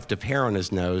with a tuft of hair on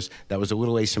his nose that was a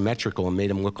little asymmetrical and made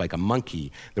him look like a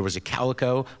monkey. There was a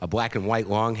calico, a black and white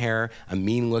long hair, a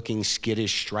mean-looking,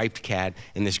 skittish, striped cat,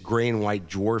 and this gray and white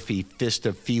dwarfy fist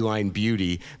of feline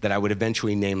beauty that I would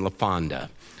eventually name LaFonda.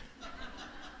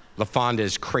 LaFonda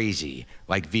is crazy,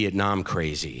 like Vietnam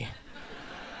crazy.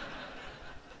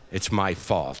 It's my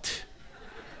fault.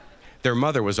 Their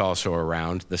mother was also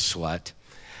around, the slut.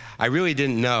 I really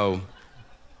didn't know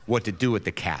what to do with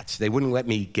the cats. They wouldn't let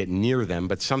me get near them,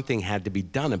 but something had to be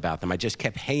done about them. I just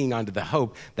kept hanging on to the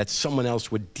hope that someone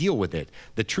else would deal with it.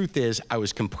 The truth is, I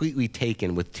was completely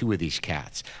taken with 2 of these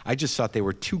cats. I just thought they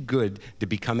were too good to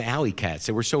become alley cats.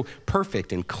 They were so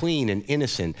perfect and clean and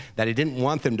innocent that I didn't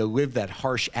want them to live that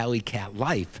harsh alley cat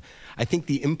life. I think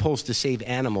the impulse to save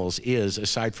animals is,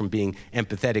 aside from being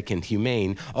empathetic and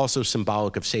humane, also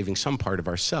symbolic of saving some part of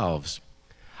ourselves.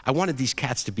 I wanted these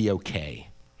cats to be okay.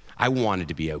 I wanted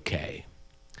to be okay.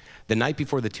 The night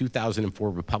before the 2004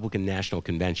 Republican National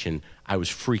Convention, I was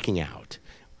freaking out.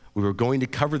 We were going to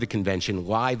cover the convention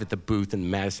live at the booth in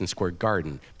Madison Square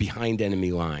Garden, behind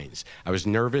enemy lines. I was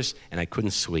nervous and I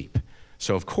couldn't sleep.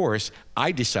 So of course,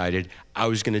 I decided I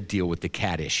was gonna deal with the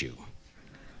cat issue.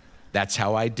 That's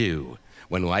how I do.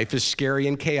 When life is scary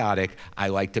and chaotic, I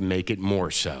like to make it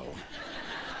more so.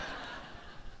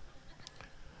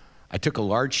 I took a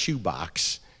large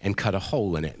shoebox and cut a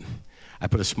hole in it. I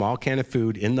put a small can of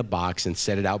food in the box and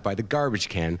set it out by the garbage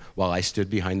can while I stood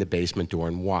behind the basement door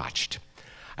and watched.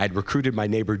 I had recruited my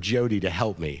neighbor Jody to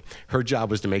help me. Her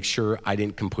job was to make sure I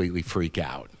didn't completely freak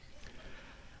out.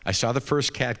 I saw the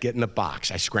first cat get in the box.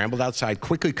 I scrambled outside,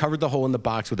 quickly covered the hole in the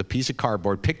box with a piece of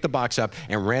cardboard, picked the box up,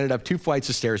 and ran it up 2 flights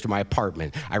of stairs to my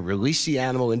apartment. I released the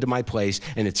animal into my place,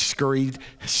 and it scurried,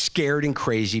 scared and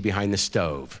crazy, behind the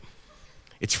stove.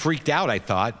 It's freaked out, I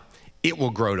thought. It will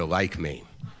grow to like me.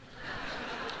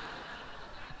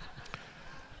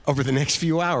 Over the next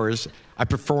few hours, I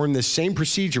performed the same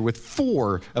procedure with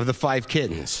 4 of the 5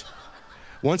 kittens.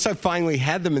 Once I finally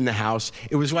had them in the house,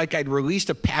 it was like I'd released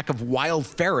a pack of wild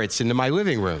ferrets into my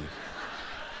living room.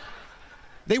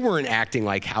 They weren't acting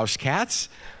like house cats.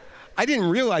 I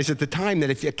didn't realize at the time that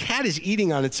if a cat is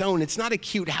eating on its own, it's not a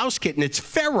cute house kitten, it's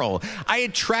feral. I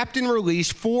had trapped and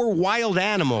released 4 wild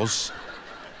animals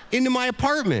into my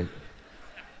apartment.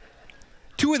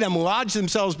 2 of them lodged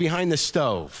themselves behind the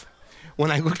stove.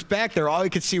 When I looked back there, all I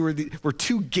could see were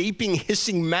 2 gaping,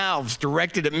 hissing mouths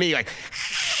directed at me, like.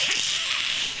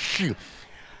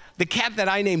 The cat that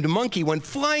I named Monkey went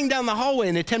flying down the hallway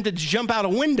and attempted to jump out a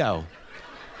window.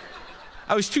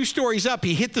 I was 2 stories up.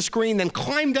 He hit the screen, then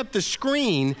climbed up the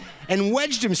screen and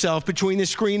wedged himself between the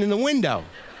screen and the window.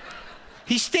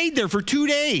 He stayed there for 2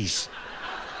 days.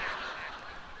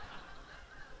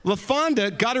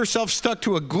 LaFonda got herself stuck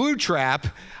to a glue trap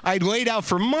I'd laid out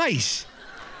for mice.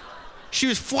 She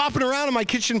was flopping around on my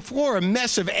kitchen floor, a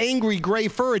mess of angry gray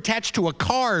fur attached to a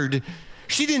card.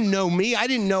 She didn't know me, I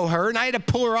didn't know her, and I had to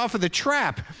pull her off of the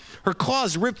trap. Her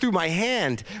claws ripped through my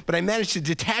hand, but I managed to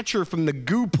detach her from the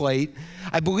goo plate.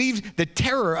 I believe the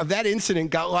terror of that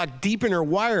incident got locked deep in her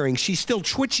wiring. She's still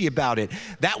twitchy about it.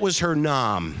 That was her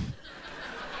nom.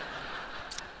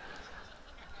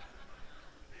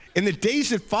 In the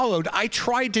days that followed, I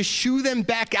tried to shoo them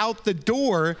back out the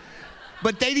door,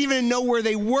 but they didn't even know where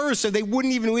they were, so they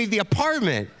wouldn't even leave the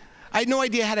apartment. I had no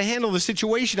idea how to handle the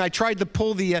situation. I tried to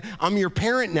pull the I'm your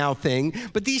parent now thing,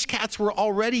 but these cats were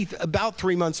already about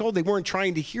 3 months old. They weren't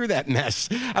trying to hear that mess.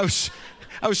 I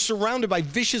was surrounded by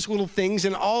vicious little things,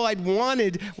 and all I'd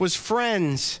wanted was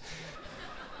friends.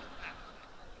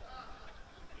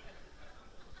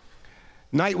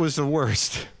 Night was the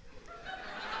worst.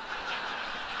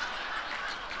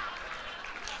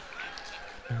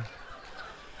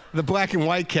 The black and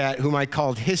white cat, whom I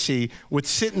called Hissy, would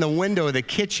sit in the window of the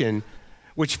kitchen,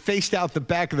 which faced out the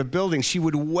back of the building. She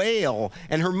would wail,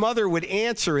 and her mother would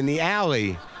answer in the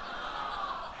alley.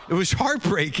 It was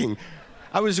heartbreaking.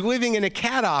 I was living in a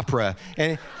cat opera,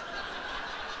 and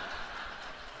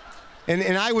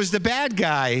I was the bad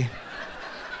guy.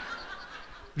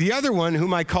 The other one,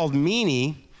 whom I called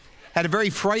Meanie, had a very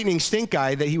frightening stink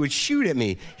eye that he would shoot at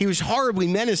me. He was horribly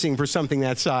menacing for something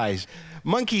that size.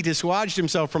 Monkey dislodged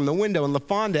himself from the window, and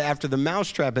LaFonda, after the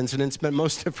mousetrap incident, spent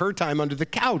most of her time under the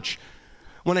couch.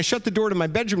 When I shut the door to my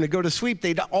bedroom to go to sleep,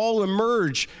 they'd all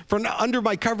emerge. From under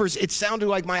my covers, it sounded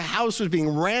like my house was being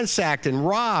ransacked and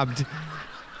robbed.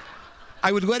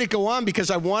 I would let it go on because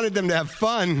I wanted them to have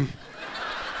fun.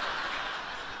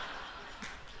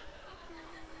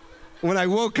 When I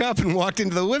woke up and walked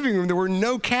into the living room, there were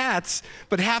no cats,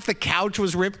 but half the couch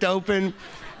was ripped open,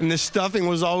 and the stuffing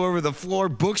was all over the floor.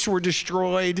 Books were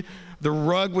destroyed. The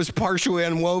rug was partially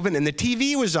unwoven, and the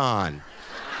TV was on.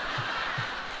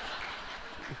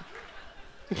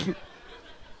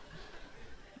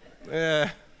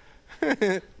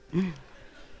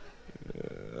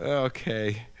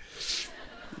 Okay.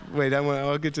 Wait,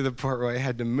 I'll get to the part where I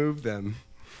had to move them.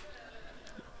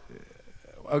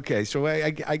 Okay, so I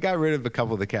got rid of a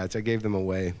couple of the cats. I gave them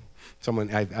away.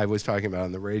 Someone I was talking about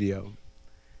on the radio.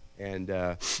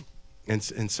 And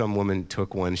some woman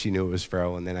took one. She knew it was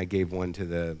feral, and then I gave one to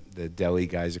the deli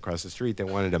guys across the street that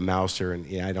wanted to mouse her, and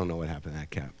yeah, I don't know what happened to that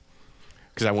cat.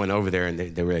 Because I went over there, and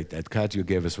they were like, that cat you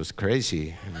gave us was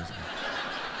crazy.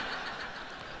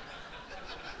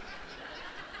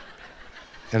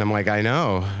 And I'm like, I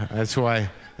know. That's why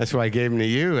I gave him to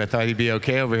you. I thought he'd be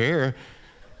okay over here.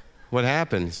 What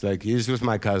happened? It's like, he's with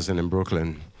my cousin in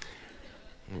Brooklyn.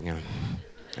 Yeah,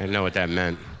 I didn't know what that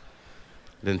meant.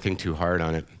 Didn't think too hard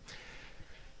on it.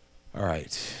 All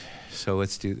right, so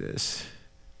let's do this.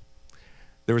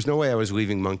 There was no way I was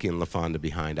leaving Monkey and LaFonda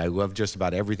behind. I loved just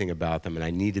about everything about them, and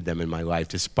I needed them in my life,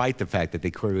 despite the fact that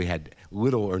they clearly had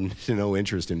little or no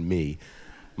interest in me,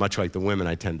 much like the women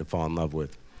I tend to fall in love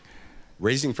with.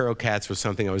 Raising feral cats was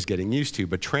something I was getting used to,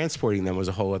 but transporting them was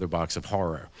a whole other box of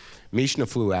horror. Mishna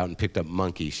flew out and picked up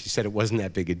Monkey. She said it wasn't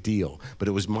that big a deal, but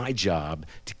it was my job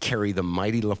to carry the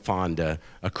mighty LaFonda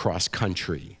across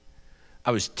country.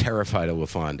 I was terrified of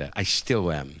LaFonda. I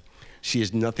still am. She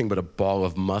is nothing but a ball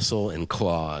of muscle and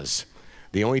claws.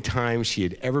 The only time she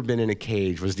had ever been in a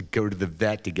cage was to go to the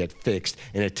vet to get fixed,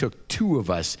 and it took two of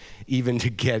us even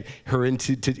to get her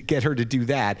to do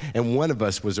that, and one of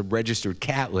us was a registered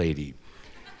cat lady.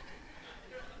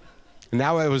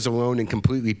 Now I was alone and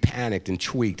completely panicked and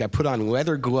tweaked. I put on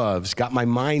leather gloves, got my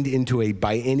mind into a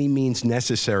by any means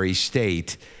necessary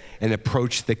state, and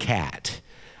approached the cat.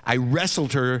 I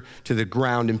wrestled her to the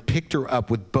ground and picked her up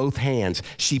with both hands.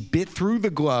 She bit through the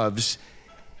gloves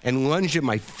and lunged at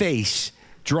my face,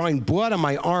 drawing blood on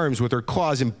my arms with her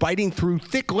claws and biting through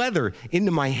thick leather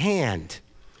into my hand.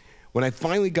 When I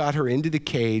finally got her into the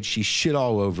cage, she shit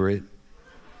all over it.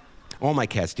 All my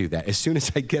cats do that. As soon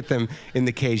as I get them in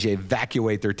the cage, they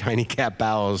evacuate their tiny cat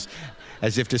bowels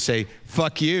as if to say,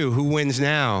 fuck you, who wins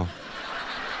now?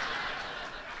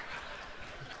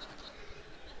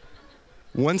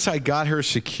 Once I got her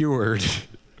secured,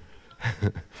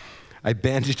 I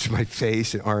bandaged my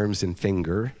face and arms and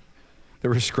finger. There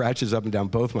were scratches up and down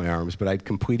both my arms, but I'd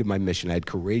completed my mission. I'd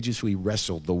courageously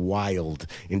wrestled the wild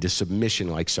into submission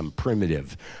like some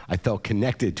primitive. I felt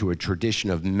connected to a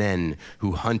tradition of men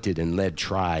who hunted and led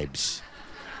tribes.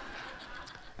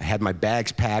 I had my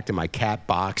bags packed and my cat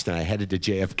boxed, and I headed to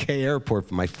JFK Airport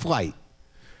for my flight.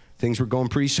 Things were going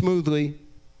pretty smoothly.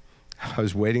 I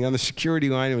was waiting on the security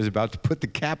line and was about to put the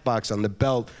cat box on the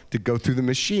belt to go through the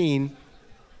machine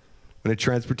when a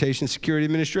Transportation Security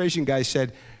Administration guy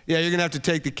said, yeah, you're gonna have to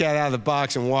take the cat out of the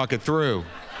box and walk it through.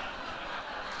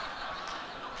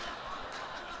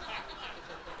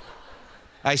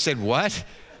 I said, what?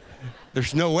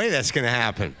 There's no way that's gonna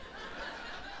happen.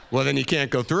 Well, then you can't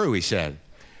go through, he said.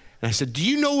 And I said, do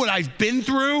you know what I've been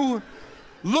through?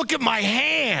 Look at my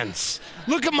hands.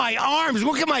 Look at my arms.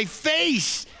 Look at my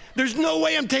face. There's no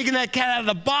way I'm taking that cat out of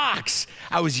the box.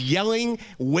 I was yelling,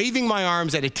 waving my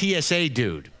arms at a TSA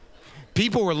dude.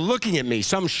 People were looking at me,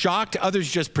 some shocked, others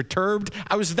just perturbed.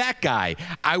 I was that guy.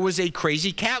 I was a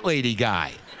crazy cat lady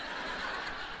guy.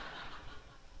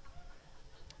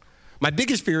 My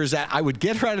biggest fear is that I would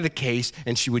get her out of the case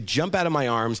and she would jump out of my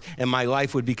arms and my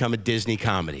life would become a Disney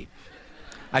comedy.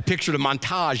 I pictured a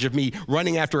montage of me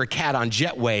running after a cat on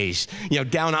jetways,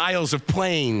 down aisles of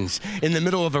planes, in the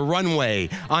middle of a runway,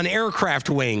 on aircraft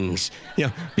wings,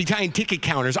 behind ticket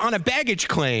counters, on a baggage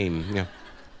claim.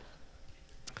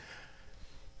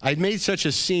 I'd made such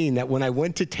a scene that when I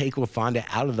went to take LaFonda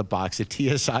out of the box, the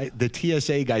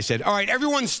TSA guy said, "All right,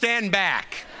 everyone stand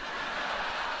back."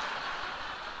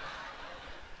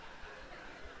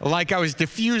 Like I was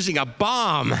defusing a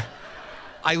bomb.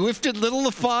 I lifted little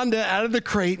LaFonda out of the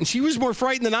crate, and she was more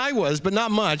frightened than I was, but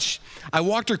not much. I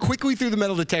walked her quickly through the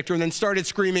metal detector and then started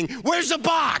screaming, "Where's the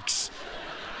box?"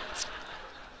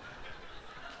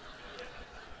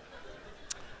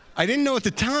 I didn't know at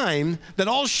the time that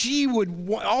all she would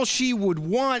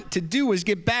want to do was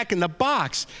get back in the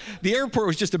box. The airport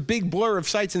was just a big blur of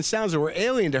sights and sounds that were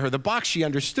alien to her. The box she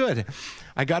understood.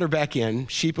 I got her back in,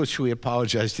 sheepishly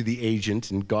apologized to the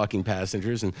agent and gawking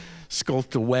passengers, and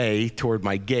skulked away toward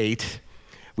my gate.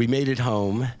 We made it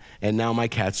home, and now my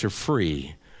cats are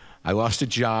free. I lost a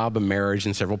job, a marriage,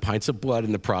 and several pints of blood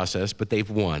in the process, but they've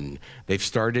won. They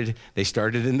started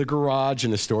in the garage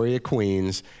in Astoria,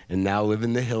 Queens, and now live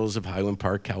in the hills of Highland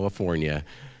Park, California.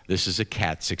 This is a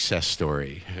cat success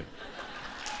story.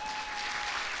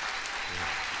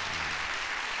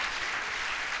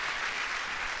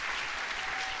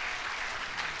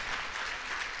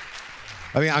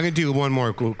 I'm going to do one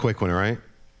more quick one, all right,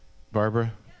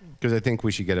 Barbara? Because I think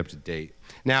we should get up to date.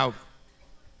 Now,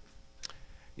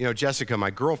 Jessica,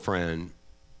 my girlfriend,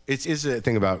 it's the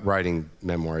thing about writing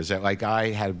memoirs that,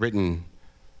 I had written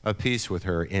a piece with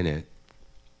her in it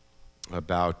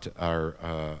about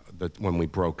when we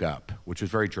broke up, which was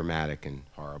very dramatic and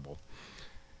horrible.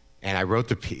 And I wrote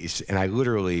the piece, and I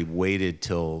literally waited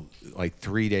till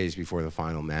 3 days before the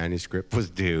final manuscript was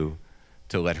due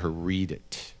to let her read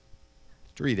it.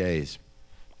 3 days,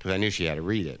 because I knew she had to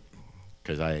read it,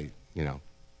 because I,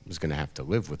 was going to have to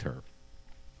live with her.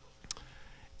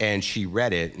 And she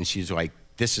read it, and she's like,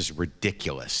 "This is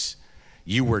ridiculous.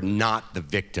 You were not the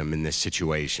victim in this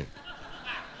situation.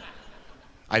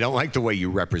 I don't like the way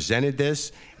you represented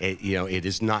this. It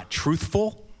is not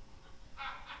truthful."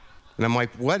 And I'm like,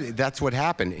 "What? That's what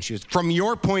happened." And she was, "From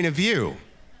your point of view."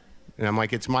 And I'm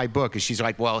like, "It's my book." And she's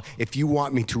like, "Well, if you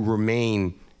want me to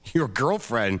remain your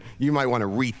girlfriend, you might want to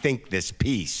rethink this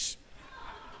piece."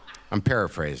 I'm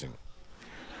paraphrasing.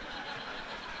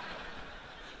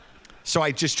 So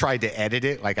I just tried to edit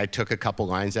it. I took a couple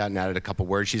lines out and added a couple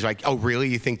words. She's like, "Oh, really?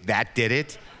 You think that did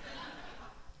it?"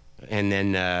 And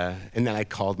then I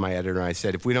called my editor and I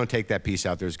said, "If we don't take that piece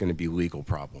out, there's going to be legal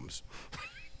problems."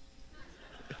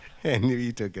 And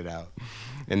he took it out.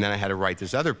 And then I had to write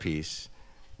this other piece,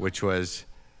 which was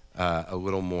a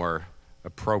little more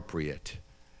appropriate.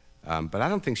 But I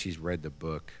don't think she's read the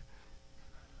book.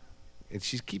 And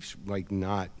she keeps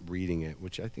not reading it,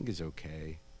 which I think is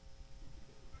okay.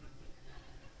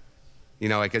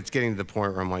 It's getting to the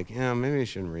point where I'm like, yeah, maybe I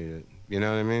shouldn't read it. You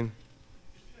know what I mean?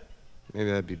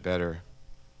 Maybe that'd be better.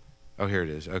 Oh, here it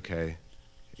is. Okay.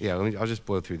 Yeah, I'll just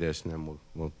blow through this and then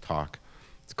we'll talk.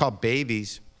 It's called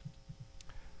Babies.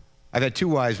 I've had 2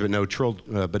 wives but no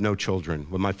children.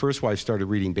 When my first wife started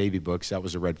reading baby books, that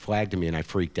was a red flag to me, and I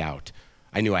freaked out.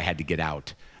 I knew I had to get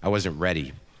out. I wasn't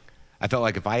ready. I felt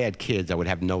like if I had kids, I would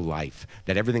have no life,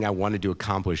 that everything I wanted to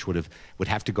accomplish would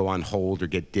have to go on hold or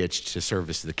get ditched to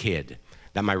service the kid,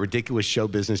 that my ridiculous show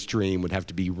business dream would have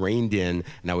to be reined in,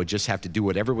 and I would just have to do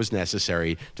whatever was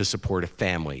necessary to support a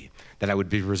family, that I would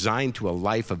be resigned to a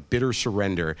life of bitter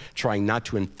surrender, trying not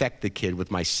to infect the kid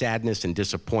with my sadness and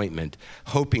disappointment,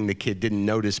 hoping the kid didn't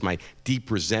notice my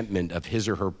deep resentment of his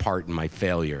or her part in my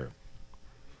failure.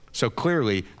 So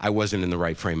clearly, I wasn't in the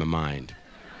right frame of mind.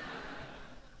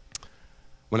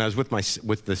 When I was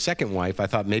with the second wife, I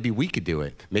thought maybe we could do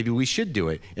it. Maybe we should do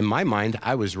it. In my mind,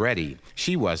 I was ready.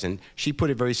 She wasn't. She put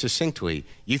it very succinctly.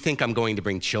 "You think I'm going to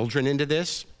bring children into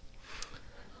this?"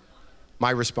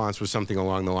 My response was something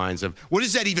along the lines of, "What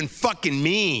does that even fucking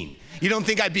mean? You don't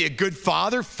think I'd be a good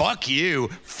father? Fuck you.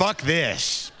 Fuck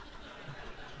this."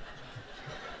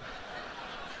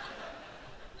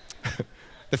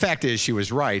 The fact is, she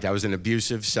was right. I was an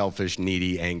abusive, selfish,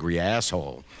 needy, angry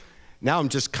asshole. Now I'm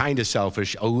just kind of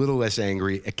selfish, a little less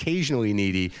angry, occasionally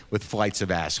needy, with flights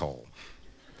of asshole.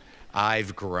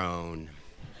 I've grown.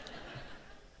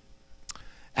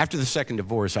 After the second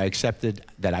divorce, I accepted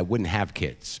that I wouldn't have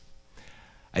kids.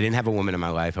 I didn't have a woman in my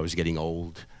life. I was getting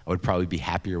old. I would probably be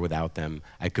happier without them.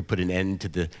 I could put an end to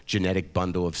the genetic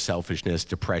bundle of selfishness,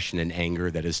 depression, and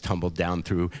anger that has tumbled down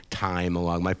through time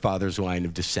along my father's line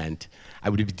of descent. I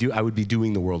would be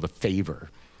doing the world a favor.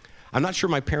 I'm not sure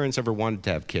my parents ever wanted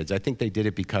to have kids. I think they did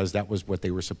it because that was what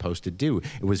they were supposed to do.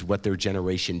 It was what their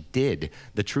generation did.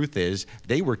 The truth is,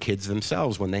 they were kids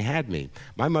themselves when they had me.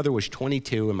 My mother was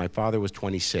 22 and my father was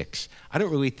 26. I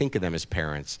don't really think of them as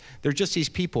parents. They're just these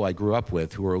people I grew up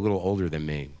with who are a little older than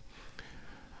me.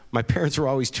 My parents were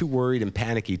always too worried and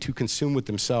panicky, too consumed with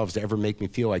themselves to ever make me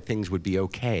feel like things would be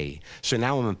okay. So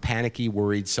now I'm a panicky,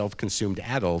 worried, self-consumed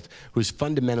adult who's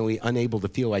fundamentally unable to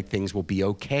feel like things will be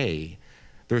okay.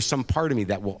 There's some part of me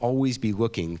that will always be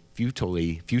looking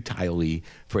futilely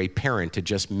for a parent to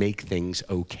just make things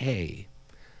okay.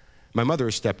 My mother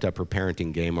has stepped up her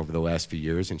parenting game over the last few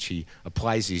years, and she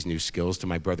applies these new skills to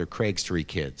my brother Craig's 3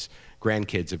 kids.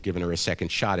 Grandkids have given her a second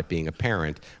shot at being a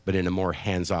parent, but in a more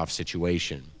hands-off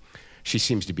situation. She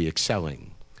seems to be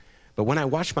excelling. But when I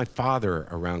watch my father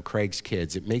around Craig's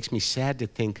kids, it makes me sad to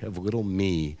think of little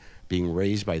me being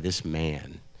raised by this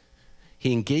man.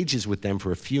 He engages with them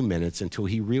for a few minutes until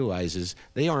he realizes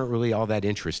they aren't really all that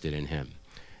interested in him.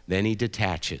 Then he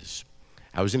detaches.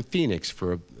 I was in Phoenix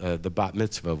for the bat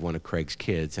mitzvah of one of Craig's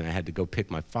kids, and I had to go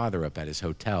pick my father up at his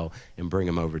hotel and bring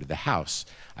him over to the house.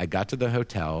 I got to the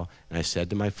hotel, and I said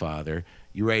to my father,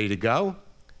 "You ready to go?"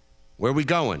 "Where are we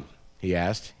going?" he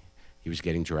asked. He was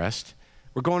getting dressed.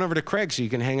 "We're going over to Craig so you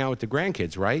can hang out with the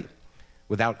grandkids, right?"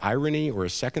 Without irony or a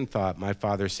second thought, my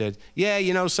father said, "Yeah,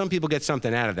 you know, some people get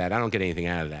something out of that. I don't get anything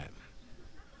out of that."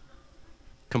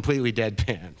 Completely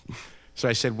deadpan. So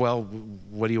I said, "Well,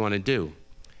 what do you want to do?"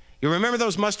 "You remember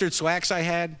those mustard slacks I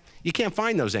had? You can't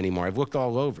find those anymore. I've looked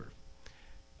all over."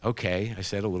 "Okay," I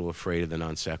said, a little afraid of the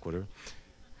non sequitur.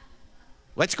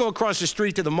 "Let's go across the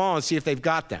street to the mall and see if they've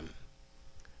got them."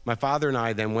 My father and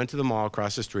I then went to the mall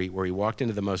across the street where he walked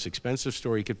into the most expensive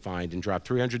store he could find and dropped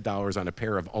 $300 on a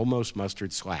pair of almost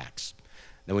mustard slacks.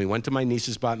 Then we went to my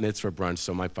niece's bat mitzvah brunch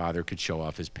so my father could show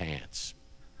off his pants.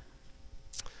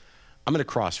 I'm at a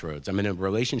crossroads. I'm in a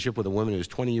relationship with a woman who's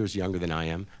 20 years younger than I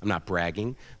am. I'm not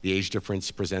bragging. The age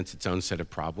difference presents its own set of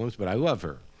problems, but I love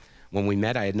her. When we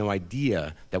met, I had no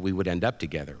idea that we would end up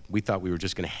together. We thought we were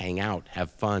just going to hang out, have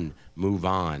fun, move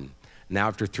on. Now,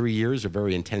 after 3 years of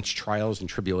very intense trials and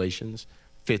tribulations,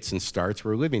 fits and starts,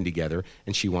 we're living together,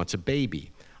 and she wants a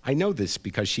baby. I know this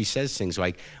because she says things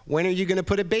like, "When are you going to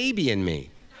put a baby in me?"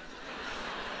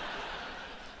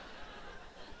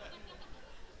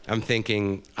 I'm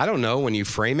thinking, I don't know, when you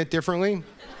frame it differently?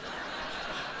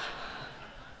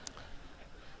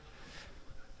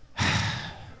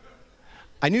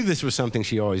 I knew this was something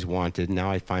she always wanted.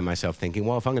 Now I find myself thinking,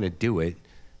 well, if I'm going to do it,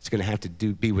 it's going to have to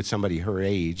be with somebody her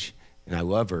age, and I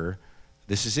love her.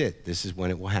 This is it. This is when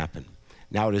it will happen.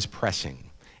 Now it is pressing.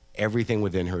 Everything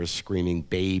within her is screaming,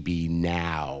 "Baby,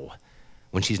 now."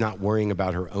 When she's not worrying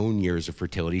about her own years of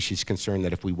fertility, she's concerned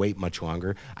that if we wait much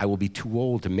longer, I will be too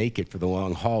old to make it for the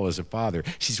long haul as a father.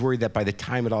 She's worried that by the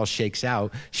time it all shakes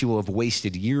out, she will have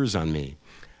wasted years on me.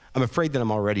 I'm afraid that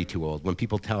I'm already too old. When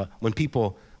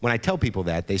I tell people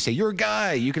that, they say, "You're a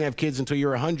guy. You can have kids until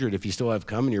you're 100 if you still have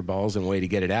cum in your balls and a way to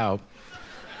get it out."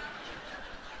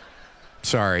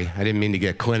 Sorry, I didn't mean to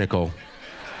get clinical.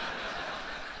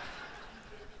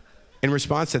 In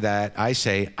response to that, I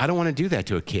say, I don't want to do that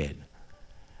to a kid.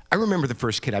 I remember the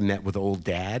first kid I met with old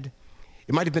dad.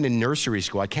 It might have been in nursery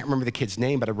school. I can't remember the kid's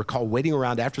name, but I recall waiting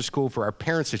around after school for our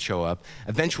parents to show up.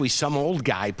 Eventually, some old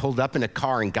guy pulled up in a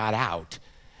car and got out.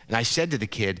 And I said to the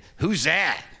kid, "Who's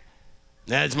that?"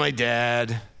 "That's my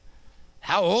dad."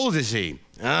 "How old is he?"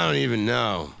 "I don't even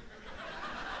know."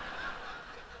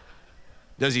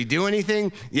 "Does he do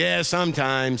anything?" "Yeah,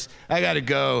 sometimes. I gotta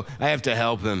go. I have to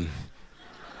help him."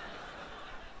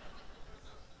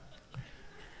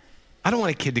 I don't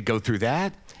want a kid to go through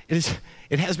that.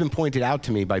 It has been pointed out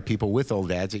to me by people with old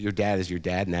dads that your dad is your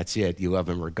dad and that's it. You love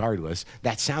him regardless.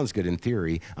 That sounds good in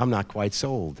theory. I'm not quite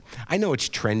sold. I know it's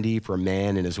trendy for a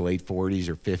man in his late 40s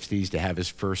or 50s to have his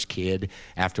first kid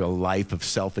after a life of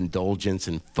self-indulgence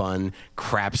and fun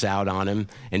craps out on him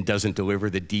and doesn't deliver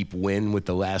the deep win with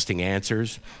the lasting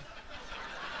answers.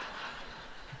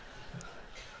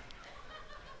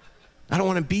 I don't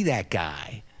want to be that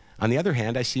guy. On the other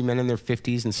hand, I see men in their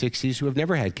 50s and 60s who have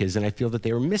never had kids, and I feel that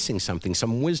they are missing something,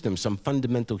 some wisdom, some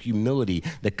fundamental humility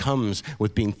that comes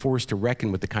with being forced to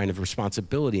reckon with the kind of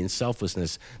responsibility and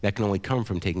selflessness that can only come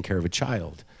from taking care of a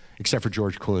child. Except for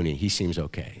George Clooney, he seems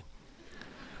okay.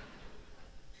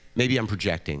 Maybe I'm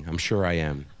projecting, I'm sure I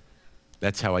am.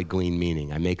 That's how I glean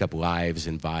meaning. I make up lives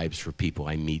and vibes for people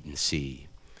I meet and see.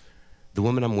 The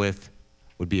woman I'm with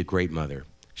would be a great mother.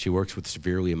 She works with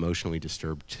severely emotionally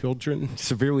disturbed children,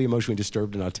 severely emotionally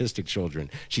disturbed and autistic children.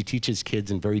 She teaches kids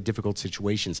in very difficult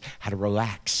situations how to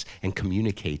relax and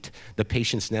communicate. The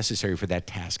patience necessary for that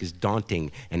task is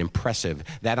daunting and impressive.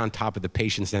 That on top of the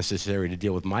patience necessary to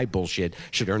deal with my bullshit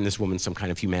should earn this woman some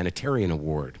kind of humanitarian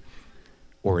award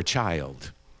or a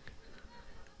child.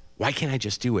 Why can't I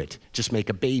just do it? Just make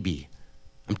a baby.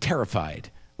 I'm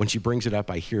terrified. When she brings it up,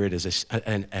 I hear it as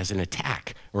an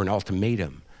attack or an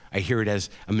ultimatum. I hear it as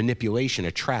a manipulation,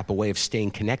 a trap, a way of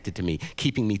staying connected to me,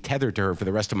 keeping me tethered to her for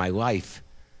the rest of my life.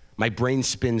 My brain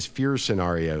spins fear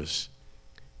scenarios.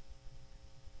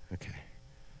 Okay.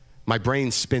 My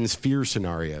brain spins fear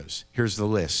scenarios. Here's the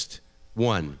list.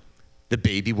 1, the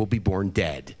baby will be born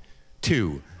dead.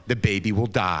 2, the baby will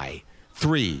die.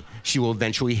 3, she will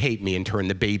eventually hate me and turn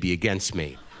the baby against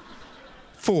me.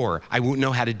 4, I won't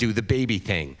know how to do the baby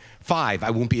thing. 5, I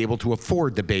won't be able to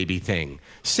afford the baby thing.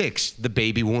 6, the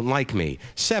baby won't like me.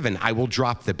 7, I will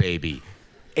drop the baby.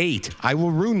 8, I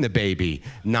will ruin the baby.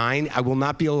 9, I will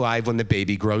not be alive when the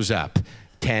baby grows up.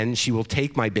 10, she will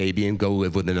take my baby and go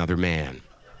live with another man.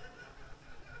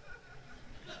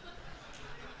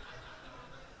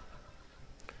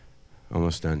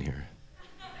 Almost done here.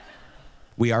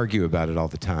 We argue about it all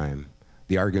the time.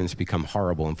 The arguments become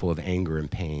horrible and full of anger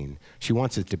and pain. She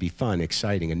wants it to be fun,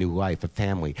 exciting, a new life, a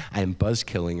family. I am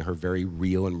buzzkilling her very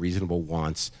real and reasonable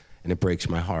wants, and it breaks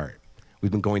my heart.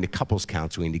 We've been going to couples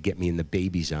counseling to get me in the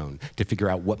baby zone, to figure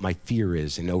out what my fear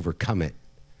is and overcome it.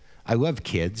 I love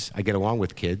kids. I get along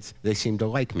with kids. They seem to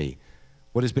like me.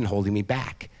 What has been holding me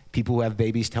back? People who have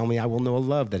babies tell me I will know a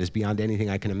love that is beyond anything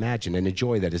I can imagine and a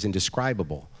joy that is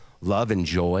indescribable. Love and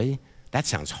joy? That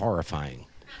sounds horrifying.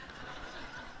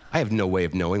 I have no way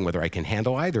of knowing whether I can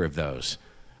handle either of those.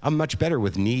 I'm much better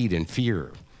with need and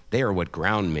fear. They are what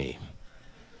ground me.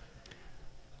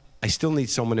 I still need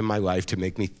someone in my life to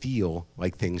make me feel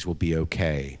like things will be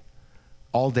okay.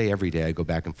 All day, every day, I go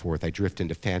back and forth. I drift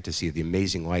into fantasy of the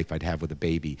amazing life I'd have with a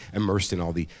baby, immersed in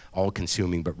all the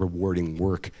all-consuming but rewarding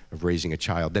work of raising a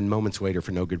child. Then moments later,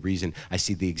 for no good reason, I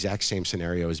see the exact same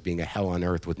scenario as being a hell on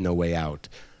earth with no way out,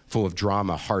 full of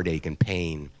drama, heartache, and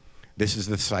pain. This is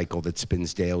the cycle that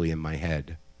spins daily in my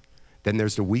head. Then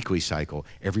there's the weekly cycle.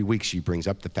 Every week she brings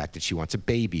up the fact that she wants a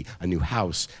baby, a new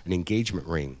house, an engagement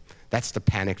ring. That's the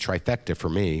panic trifecta for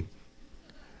me.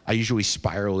 I usually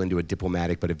spiral into a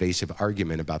diplomatic but evasive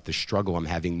argument about the struggle I'm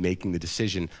having making the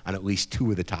decision on at least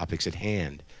 2 of the topics at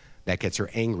hand. That gets her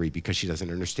angry because she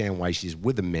doesn't understand why she's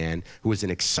with a man who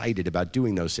isn't excited about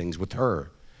doing those things with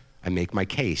her. I make my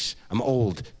case. I'm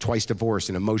old, twice divorced,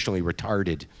 and emotionally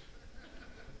retarded.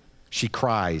 She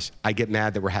cries. I get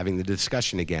mad that we're having the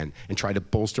discussion again and try to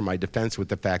bolster my defense with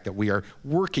the fact that we are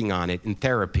working on it in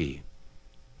therapy.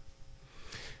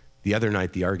 The other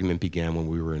night, the argument began when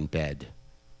we were in bed.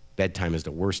 Bedtime is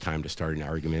the worst time to start an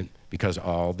argument because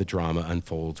all the drama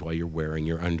unfolds while you're wearing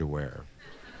your underwear.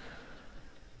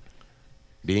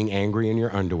 Being angry in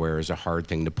your underwear is a hard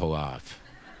thing to pull off.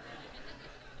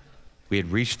 We had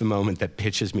reached the moment that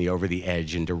pitches me over the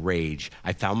edge into rage.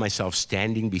 I found myself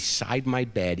standing beside my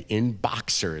bed in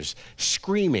boxers,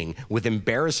 screaming with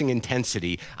embarrassing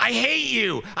intensity, "I hate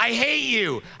you! I hate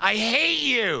you! I hate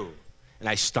you!" And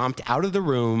I stomped out of the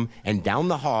room and down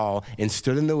the hall and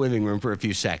stood in the living room for a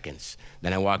few seconds.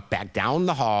 Then I walked back down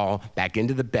the hall, back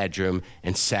into the bedroom,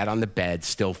 and sat on the bed,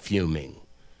 still fuming.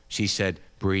 She said,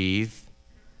 "Breathe,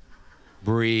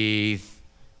 breathe,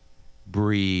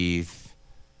 breathe."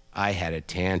 I had a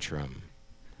tantrum.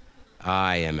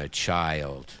 I am a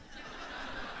child.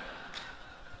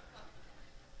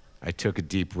 I took a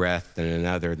deep breath, then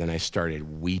another, then I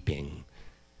started weeping.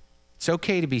 It's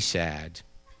okay to be sad.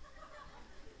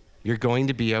 You're going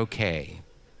to be okay,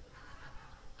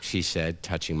 she said,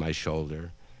 touching my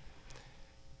shoulder.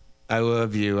 I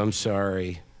love you, I'm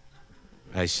sorry,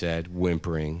 I said,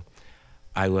 whimpering.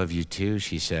 I love you too,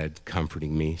 she said,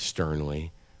 comforting me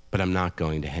sternly, but I'm not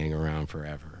going to hang around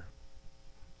forever.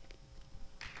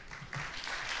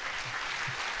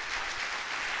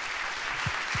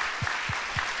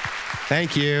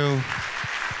 Thank you.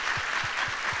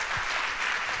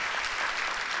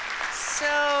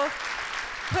 So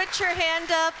put your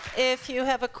hand up if you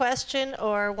have a question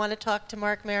or want to talk to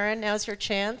Marc Maron. Now's your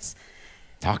chance.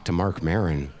 Talk to Marc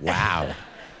Maron. Wow.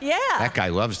 Yeah. That guy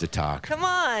loves to talk. Come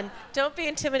on. Don't be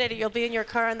intimidated. You'll be in your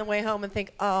car on the way home and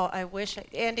think, oh, I wish.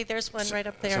 Andy, there's one right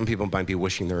up there. Some people might be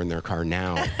wishing they're in their car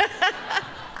now. I'm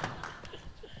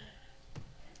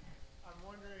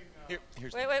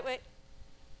wondering. Wait.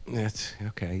 That's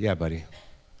okay. Yeah, buddy.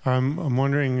 I'm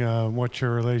wondering what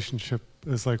your relationship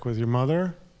is like with your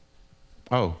mother.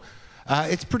 Oh,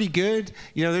 it's pretty good.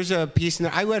 You know, there's a piece in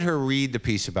there. I let her read the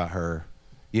piece about her.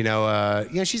 You know,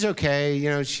 she's okay. You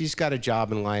know, she's got a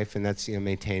job in life, and that's, you know,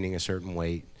 maintaining a certain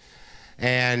weight.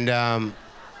 And,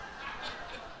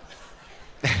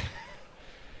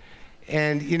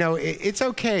 and you know, it's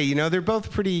okay. You know, they're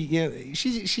both pretty, you know,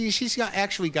 she's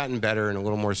actually gotten better and a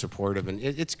little more supportive, and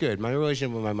it's good. My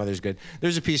relationship with my mother's good.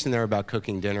 There's a piece in there about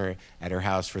cooking dinner at her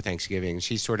house for Thanksgiving.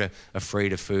 She's sort of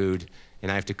afraid of food, and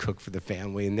I have to cook for the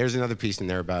family. And there's another piece in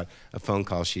there about a phone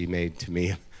call she made to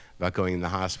me about going in the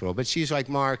hospital. But she's like,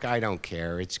 Mark, I don't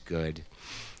care. It's good.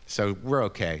 So we're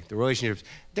okay. The relationships,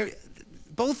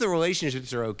 both the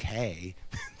relationships are okay.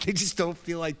 They just don't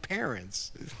feel like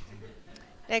parents.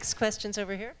 Next question's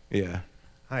over here. Yeah.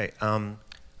 Hi.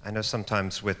 I know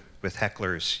sometimes with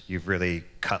hecklers, you've really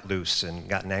cut loose and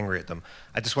gotten angry at them.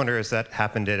 I just wonder, has that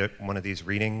happened at one of these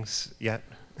readings yet?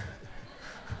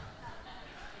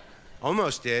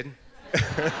 Almost did.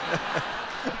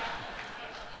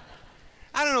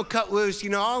 I don't know, cut loose. You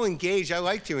know, I'll engage. I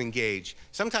like to engage.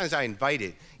 Sometimes I invite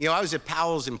it. You know, I was at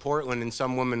Powell's in Portland, and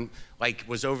some woman, like,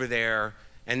 was over there,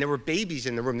 and there were babies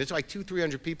in the room. There's like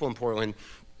 200-300 people in Portland,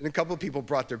 and a couple of people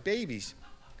brought their babies.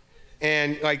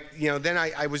 And, like, you know, then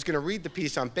I was going to read the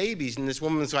piece on babies, and this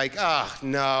woman was like, oh,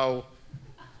 no.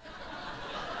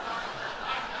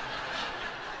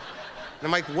 And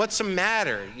I'm like, what's the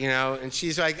matter, you know? And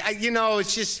she's like, you know,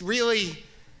 it's just really...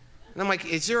 And I'm like,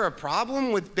 is there a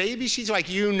problem with babies? She's like,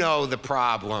 you know the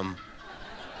problem.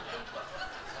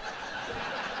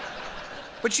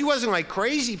 But she wasn't like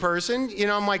crazy person. You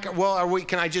know, I'm like, well,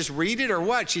 can I just read it or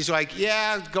what? She's like,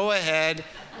 yeah, go ahead.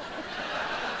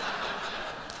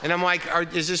 And I'm like,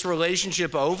 is this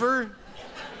relationship over?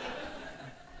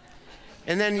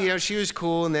 And then, you know, she was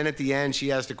cool, and then at the end,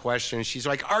 she asked a question. She's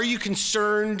like, are you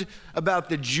concerned about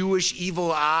the Jewish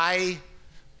evil eye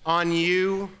on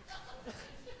you?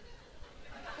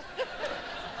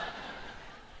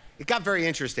 It got very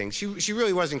interesting. She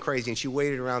really wasn't crazy, and she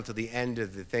waited around till the end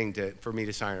of the thing for me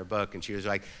to sign her book, and she was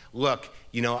like, look,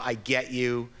 you know, I get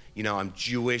you. You know, I'm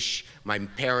Jewish. My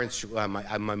parents, my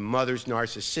mother's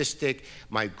narcissistic.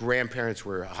 My grandparents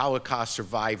were Holocaust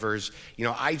survivors. You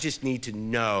know, I just need to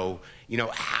know, you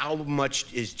know, how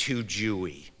much is too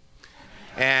Jewy?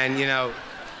 And, you know,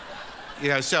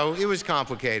 so it was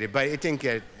complicated, but it didn't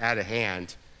get out of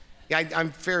hand. Yeah,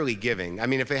 I'm fairly giving. I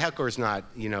mean, if a heckler's not,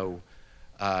 you know,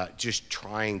 just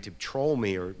trying to troll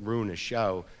me or ruin a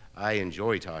show, I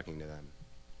enjoy talking to them.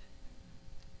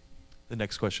 The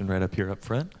next question right up here up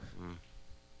front.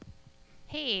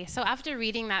 Hey, so after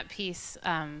reading that piece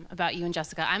about you and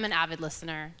Jessica, I'm an avid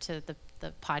listener to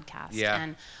the podcast.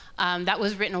 Yeah. And that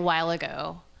was written a while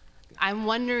ago. I'm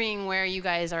wondering where you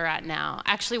guys are at now.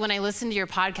 Actually, when I listened to your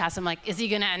podcast, I'm like, is he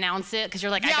going to announce it? Because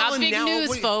you're like, yeah, I got big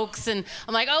news, folks. And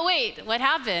I'm like, oh, wait, what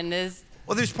happened?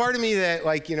 Well, there's part of me that,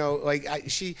 like, you know, like,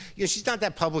 she's not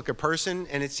that public a person,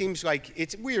 and it seems like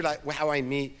it's weird how I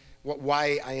meet,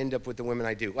 why I end up with the women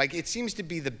I do. Like, it seems to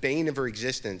be the bane of her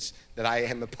existence that I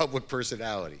am a public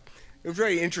personality. It was a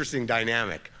very interesting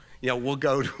dynamic. You know, we'll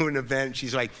go to an event,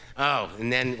 she's like, oh,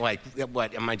 and then, like,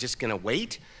 what, am I just gonna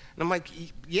wait? And I'm like,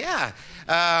 yeah.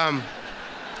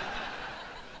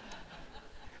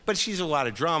 But she's a lot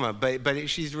of drama, but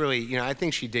she's really, you know, I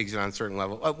think she digs it on a certain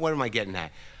level. What am I getting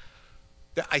at?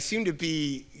 I seem to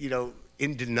be, you know,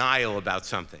 in denial about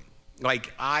something.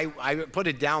 Like, I put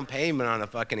a down payment on a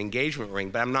fucking engagement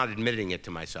ring, but I'm not admitting it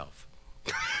to myself.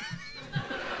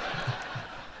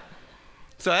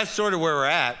 So that's sort of where we're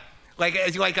at. Like,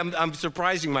 it's like I'm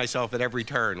surprising myself at every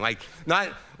turn. Like, not,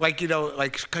 like, you know,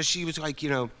 like, because she was like, you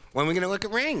know, when are we going to look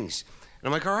at rings? And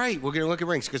I'm like, all right, we're going to look at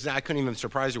rings. Because I couldn't even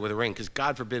surprise her with a ring. Because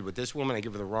God forbid, with this woman, I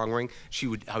give her the wrong ring,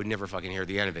 I would never fucking hear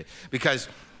the end of it. Because...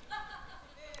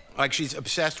 like, she's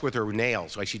obsessed with her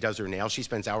nails. Like, she does her nails. She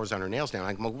spends hours on her nails now.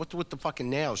 I'm like, what's with the fucking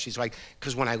nails? She's like,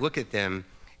 because when I look at them,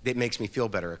 it makes me feel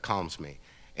better. It calms me.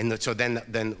 And so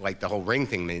then, like, the whole ring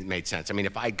thing made sense. I mean,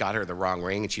 if I got her the wrong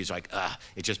ring and she's like, ugh,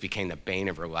 it just became the bane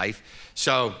of her life.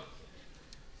 So,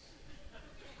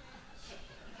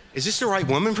 is this the right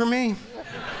woman for me?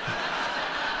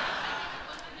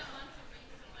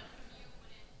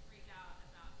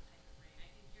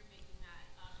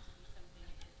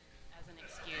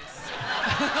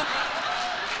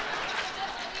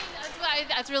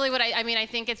 That's really what I mean. I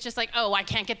think it's just like, oh, I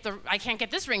can't get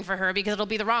this ring for her because it'll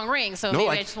be the wrong ring. So maybe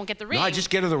I just won't get the ring. No, I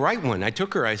just get her the right one. I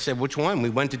took her. I said, which one?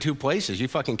 We went to 2 places. You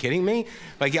fucking kidding me?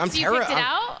 Like, so you picked it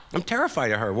out? I'm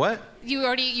terrified of her. What?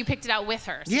 You picked it out with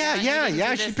her. So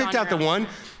yeah. She picked out the one.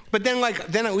 But then,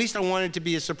 like, at least I wanted it to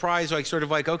be a surprise, like, sort of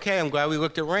like, okay, I'm glad we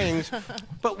looked at rings.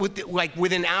 But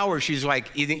within hours, she's like,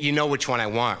 you know which one I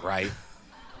want, right?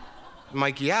 I'm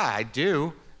like, yeah, I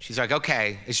do. She's like,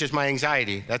 okay, it's just my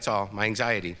anxiety. That's all, my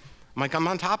anxiety. I'm like, I'm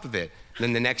on top of it. And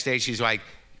then the next day she's like,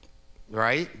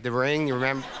 right? The ring, you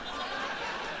remember?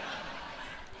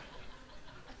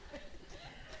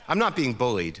 I'm not being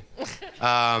bullied.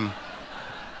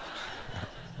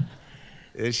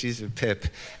 She's a pip.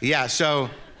 Yeah, so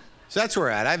that's where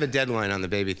we're at. I have a deadline on the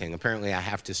baby thing. Apparently I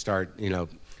have to start, you know,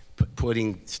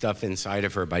 putting stuff inside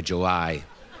of her by July.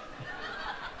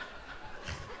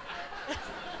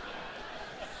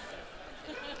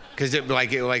 Because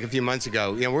like a few months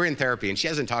ago, you know, we're in therapy, and she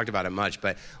hasn't talked about it much,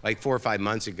 but like 4 or 5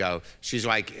 months ago, she's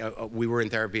like, we were in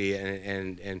therapy,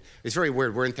 and it's very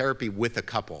weird. We're in therapy with a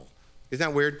couple. Isn't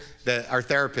that weird? Our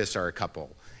therapists are a couple,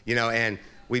 you know, and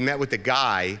we met with the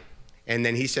guy, and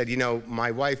then he said, you know, my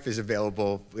wife is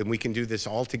available, and we can do this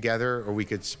all together, or we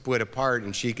could split apart,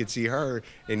 and she could see her,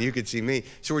 and you could see me.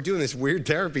 So we're doing this weird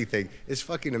therapy thing. It's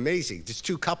fucking amazing. Just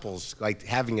two couples, like,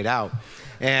 having it out.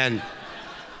 And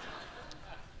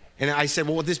I said,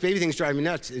 well, this baby thing's driving me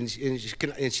nuts. And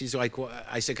she's like, well,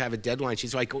 I said, can I have a deadline?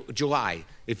 She's like, July.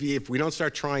 If we don't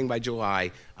start trying by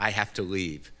July, I have to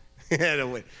leave.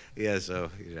 Yeah, so,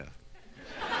 you know.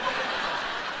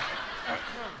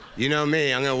 You know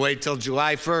me, I'm going to wait till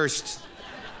July 1st.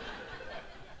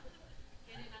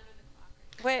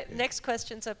 Wait, next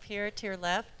question's up here to your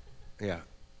left. Yeah.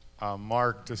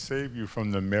 Mark, to save you from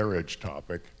the marriage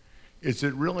topic, is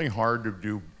it really hard to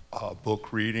do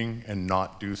book reading and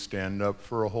not do stand-up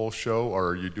for a whole show, or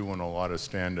are you doing a lot of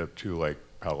stand-up too, like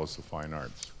Palace of Fine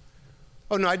Arts?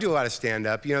 Oh, no, I do a lot of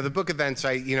stand-up. You know, the book events,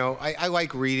 I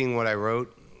like reading what I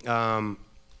wrote. You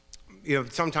know,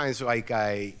 sometimes, like,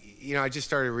 I just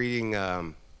started reading,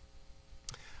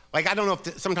 like, I don't know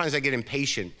if, sometimes I get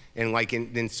impatient, and like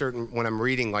in certain, when I'm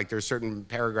reading, like, there's certain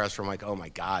paragraphs where I'm like, oh my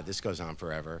God, this goes on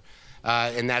forever.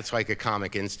 And that's like a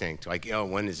comic instinct, like, oh,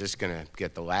 when is this gonna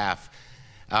get the laugh?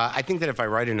 I think that if I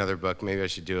write another book, maybe I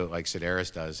should do it like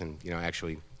Sedaris does, and, you know,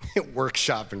 actually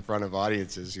workshop in front of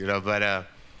audiences, you know,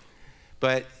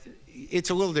 but it's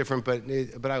a little different,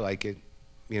 but I like it,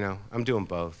 you know. I'm doing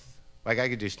both. Like, I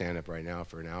could do stand-up right now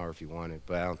for an hour if you wanted,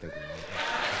 but I don't think we want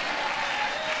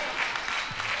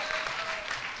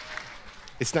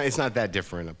it. It's not that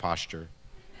different a posture.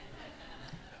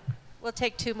 We'll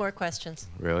take 2 more questions.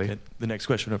 Really? Okay, the next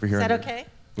question over here. Is that okay?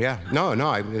 Yeah. No,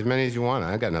 as many as you want.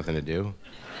 I got nothing to do.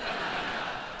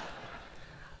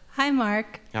 Hi,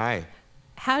 Mark. Hi.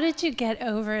 How did you get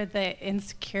over the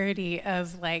insecurity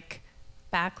of, like,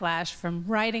 backlash from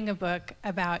writing a book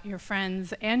about your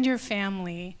friends and your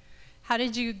family? How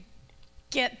did you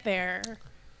get there?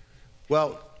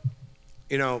 Well,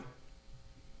 you know,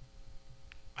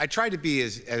 I tried to be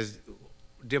as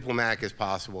diplomatic as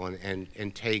possible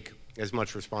and take as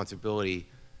much responsibility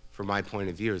from my point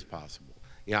of view as possible.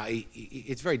 You know,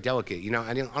 it's very delicate. You know,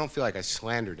 I don't feel like I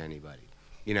slandered anybody.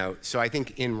 You know, so I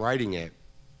think in writing it,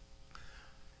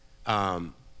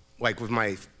 like with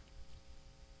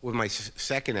my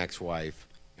second ex-wife,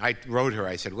 I wrote her,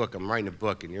 I said, look, I'm writing a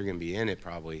book and you're going to be in it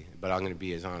probably, but I'm going to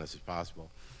be as honest as possible.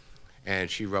 And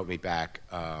she wrote me back,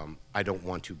 I don't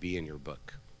want to be in your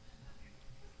book.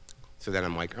 So then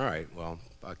I'm like, all right, well,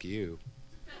 fuck you.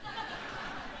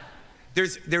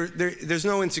 There's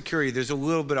no insecurity. There's a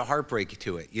little bit of heartbreak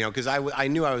to it, you know, because I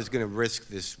knew I was going to risk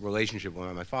this relationship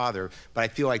with my father, but I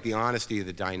feel like the honesty of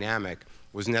the dynamic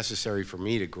was necessary for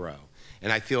me to grow.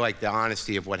 And I feel like the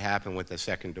honesty of what happened with the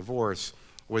second divorce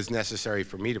was necessary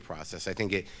for me to process. I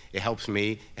think it helps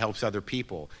me, it helps other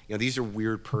people. You know, these are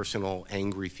weird, personal,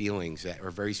 angry feelings that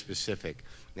are very specific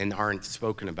and aren't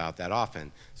spoken about that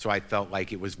often. So I felt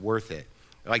like it was worth it.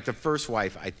 Like the first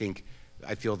wife,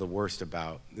 I feel the worst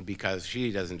about, because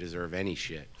she doesn't deserve any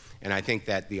shit. And I think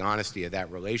that the honesty of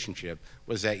that relationship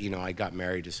was that, you know, I got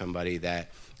married to somebody that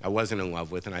I wasn't in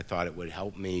love with, and I thought it would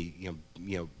help me,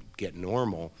 you know, get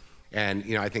normal. And,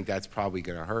 you know, I think that's probably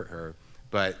going to hurt her.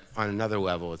 But on another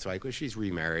level, it's like, well, she's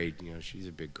remarried, you know, she's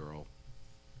a big girl.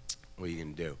 What are you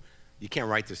going to do? You can't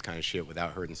write this kind of shit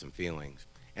without hurting some feelings.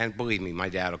 And believe me, my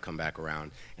dad will come back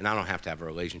around, and I don't have to have a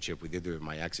relationship with either of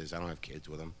my exes. I don't have kids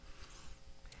with them.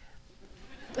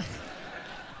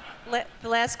 The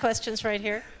last question's right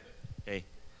here. Hey.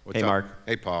 What's hey, up? Mark.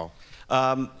 Hey, Paul.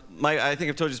 I think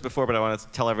I've told you this before, but I want to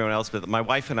tell everyone else, but my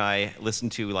wife and I listen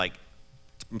to like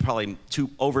probably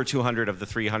over 200 of the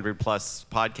 300 plus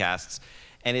podcasts.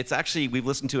 And it's actually, we've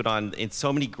listened to it in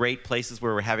so many great places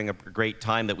where we're having a great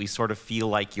time that we sort of feel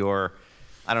like you're,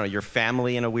 I don't know, your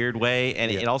family in a weird way,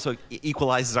 and it also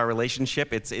equalizes our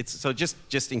relationship. So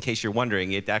just in case you're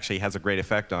wondering, it actually has a great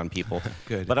effect on people.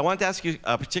 Good. But I wanted to ask you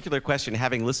a particular question,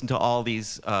 having listened to all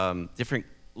these different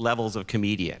levels of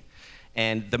comedian.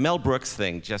 And the Mel Brooks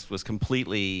thing just was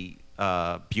completely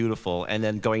beautiful. And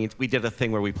then we did a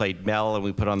thing where we played Mel and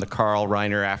we put on the Carl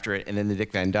Reiner after it and then the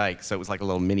Dick Van Dyke. So it was like a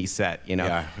little mini set, you know,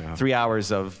 Yeah. 3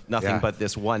 hours of nothing Yeah. but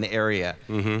this one area.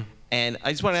 Mm-hmm. And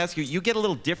I just want to ask you, you get a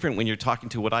little different when you're talking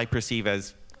to what I perceive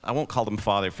as, I won't call them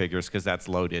father figures because that's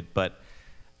loaded, but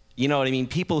you know what I mean?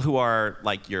 People who are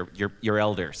like your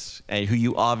elders and who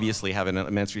you obviously have an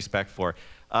immense respect for.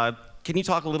 Can you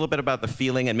talk a little bit about the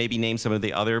feeling and maybe name some of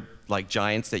the other like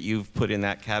giants that you've put in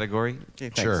that category? Okay,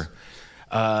 thanks. Sure.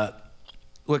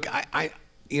 Look,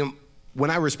 you know, when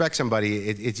I respect somebody,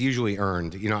 it's usually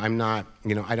earned. You know, I'm not.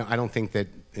 You know, I don't think that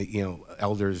you know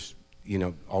elders, you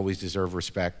know, always deserve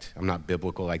respect. I'm not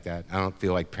biblical like that. I don't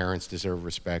feel like parents deserve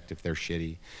respect if they're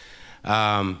shitty.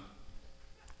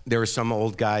 There are some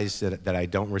old guys that I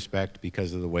don't respect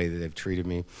because of the way that they've treated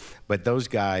me, but those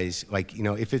guys, like, you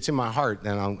know, if it's in my heart,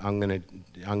 then I'm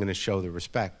gonna show the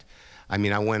respect. I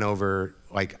mean, I went over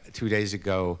like 2 days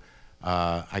ago.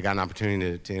 I got an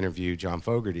opportunity to interview John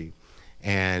Fogerty,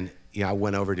 and you know, I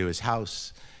went over to his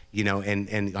house, you know,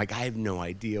 and like I have no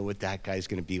idea what that guy's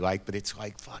gonna be like, but it's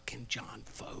like fucking John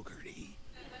Fogerty.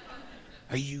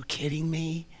 Are you kidding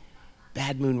me?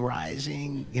 Bad Moon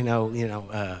Rising, you know,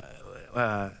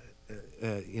 all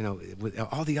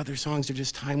the other songs are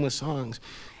just timeless songs.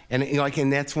 And you know, like,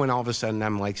 and that's when all of a sudden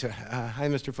I'm like, hi,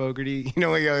 Mr. Fogerty. You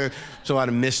know, there's a lot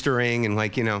of mistering and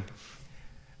like, you know.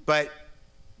 But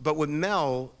with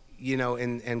Mel, you know,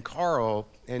 and Carl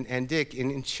and Dick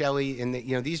and Shelley, and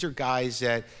you know, these are guys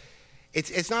that,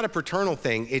 it's not a paternal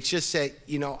thing. It's just that,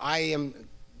 you know,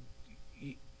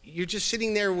 you're just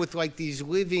sitting there with like these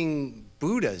living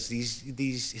Buddhas,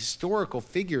 these historical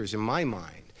figures in my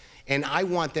mind. And I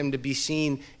want them to be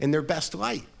seen in their best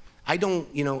light. I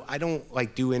don't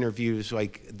like do interviews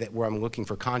like that where I'm looking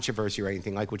for controversy or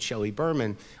anything, like with Shelley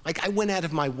Berman. Like I went out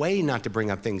of my way not to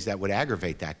bring up things that would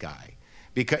aggravate that guy.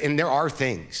 And there are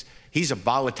things. He's a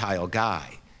volatile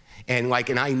guy. And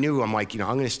I knew, I'm like, you know,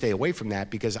 I'm gonna stay away from that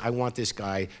because I want this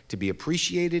guy to be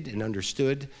appreciated and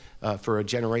understood for a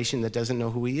generation that doesn't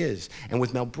know who he is. And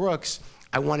with Mel Brooks,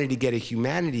 I wanted to get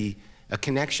a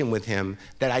connection with him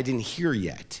that I didn't hear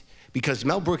yet. Because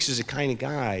Mel Brooks is the kind of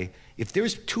guy, if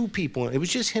there's two people, it was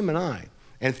just him and I,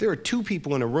 and if there are two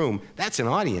people in a room, that's an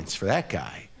audience for that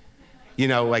guy. You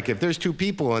know, like if there's two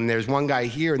people and there's one guy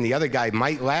here and the other guy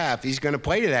might laugh, he's gonna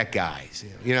play to that guy,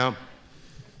 you know,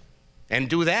 and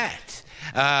do that.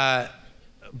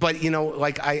 But you know,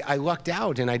 like I lucked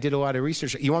out and I did a lot of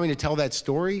research. You want me to tell that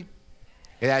story?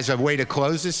 As a way to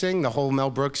close this thing, the whole Mel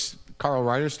Brooks, Carl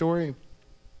Reiner story?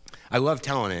 I love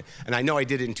telling it, and I know I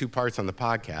did it in 2 parts on the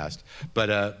podcast, but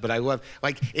I love,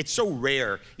 like, it's so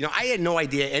rare. You know, I had no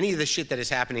idea any of the shit that is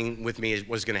happening with me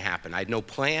was gonna happen. I had no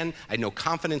plan, I had no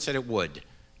confidence that it would,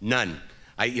 none.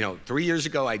 You know, 3 years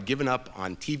ago, I'd given up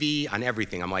on TV, on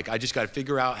everything. I'm like, I just gotta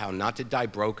figure out how not to die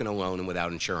broke and alone and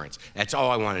without insurance. That's all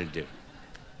I wanted to do.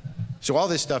 So all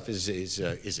this stuff is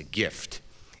a gift.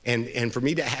 And for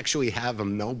me to actually have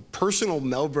a personal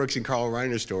Mel Brooks and Carl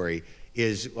Reiner story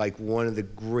is like one of the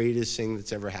greatest things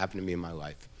that's ever happened to me in my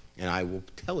life. And I will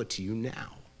tell it to you now.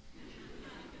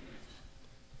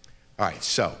 All right,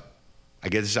 so I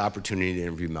get this opportunity to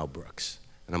interview Mel Brooks.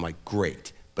 And I'm like,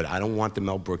 great, but I don't want the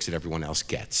Mel Brooks that everyone else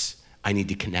gets. I need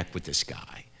to connect with this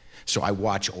guy. So I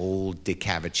watch old Dick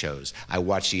Cavett shows. I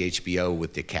watch the HBO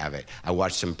with Dick Cavett. I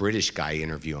watch some British guy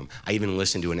interview him. I even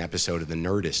listened to an episode of The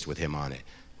Nerdist with him on it.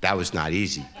 That was not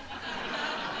easy.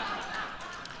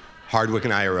 Hardwick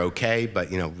and I are okay,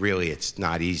 but you know, really it's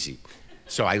not easy.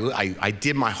 So I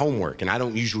did my homework, and I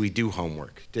don't usually do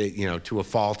homework, to a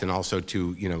fault and also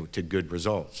to good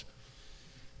results.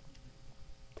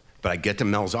 But I get to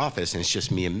Mel's office, and it's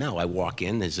just me and Mel. I walk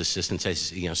in, his assistant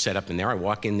says, set up in there. I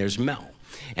walk in, there's Mel.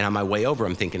 And on my way over,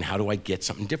 I'm thinking, how do I get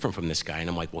something different from this guy? And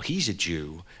I'm like, well, he's a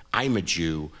Jew, I'm a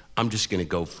Jew, I'm just gonna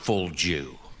go full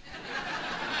Jew.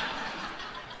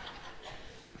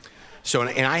 So,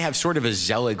 and I have sort of a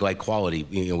Zelig-like quality,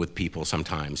 with people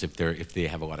sometimes, if they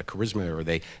have a lot of charisma or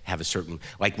they have a certain,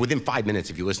 like within 5 minutes,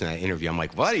 if you listen to that interview, I'm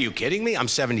like, what, are you kidding me? I'm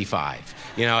 75.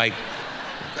 Like,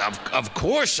 of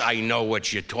course I know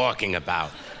what you're talking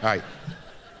about. All right.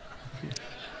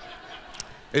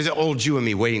 There's an old Jew in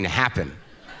me waiting to happen.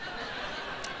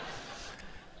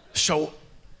 So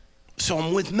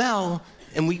I'm with Mel,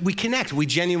 and we connect. We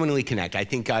genuinely connect. I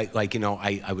think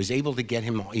I was able to get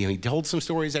him. He told some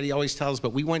stories that he always tells,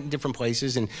 but we went in different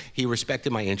places, and he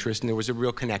respected my interest, and there was a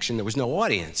real connection. There was no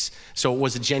audience, so it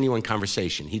was a genuine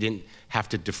conversation. He didn't have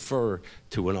to defer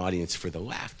to an audience for the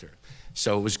laughter,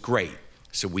 so it was great.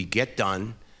 So we get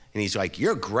done, and he's like,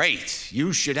 "You're great.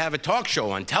 You should have a talk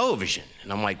show on television."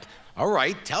 And I'm like, "All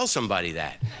right, tell somebody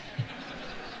that."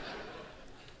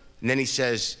 And then he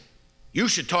says, you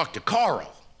should talk to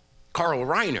Carl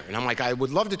Reiner. And I'm like, I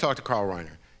would love to talk to Carl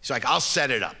Reiner. He's like, I'll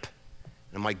set it up.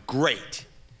 And I'm like, great.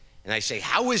 And I say,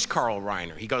 how is Carl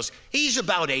Reiner? He goes, he's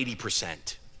about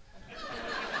 80%.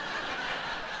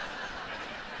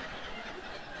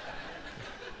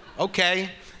 Okay.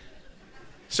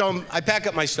 So I pack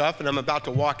up my stuff and I'm about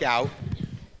to walk out.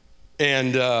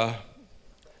 And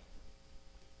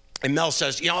Mel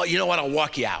says, you know what, I'll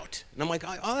walk you out. And I'm like,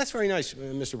 oh, that's very nice,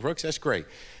 Mr. Brooks, that's great.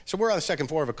 So we're on the second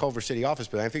floor of a Culver City office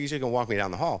building. I think he's just gonna walk me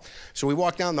down the hall. So we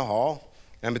walk down the hall,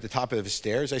 and I'm at the top of the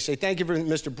stairs. I say, thank you,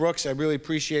 Mr. Brooks, I really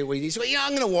appreciate what you do. He says, well, yeah,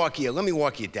 I'm gonna walk you, let me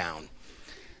walk you down.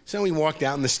 So we walk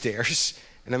down the stairs,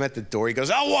 and I'm at the door. He goes,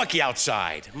 I'll walk you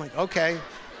outside. I'm like, okay.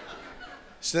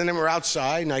 So then we're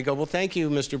outside, and I go, well, thank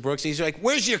you, Mr. Brooks. He's like,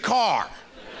 where's your car?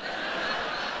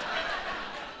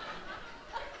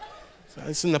 So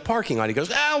it's in the parking lot. He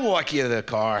goes, I'll walk you to the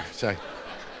car. So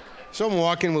I'm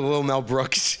walking with little Mel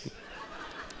Brooks,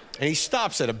 and he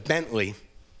stops at a Bentley,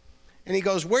 and he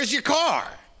goes, where's your car?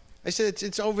 I said,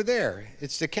 it's over there.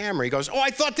 It's the camera. He goes, oh, I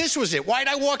thought this was it. Why'd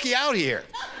I walk you out here?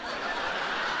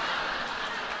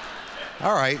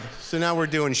 All right, so now we're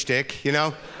doing shtick, you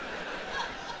know?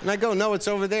 And I go, no, it's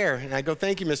over there. And I go,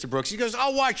 thank you, Mr. Brooks. He goes,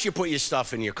 I'll watch you put your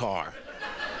stuff in your car.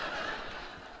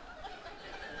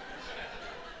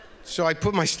 So I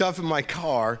put my stuff in my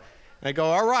car, and I go,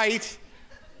 all right,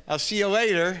 I'll see you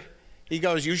later. He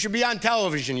goes, you should be on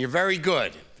television, you're very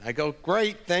good. I go,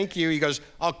 great, thank you. He goes,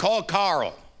 I'll call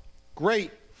Carl.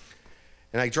 Great.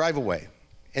 And I drive away.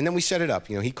 And then we set it up.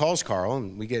 You know, he calls Carl,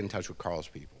 and we get in touch with Carl's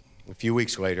people. A few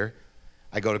weeks later,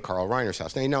 I go to Carl Reiner's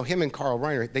house. Now, you know, him and Carl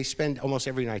Reiner, they spend almost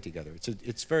every night together.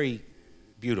 It's very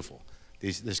beautiful,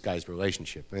 this guy's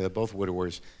relationship. They're both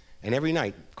widowers. And every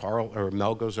night,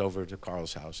 Mel goes over to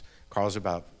Carl's house. Carl's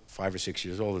about 5 or 6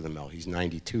 years older than Mel. He's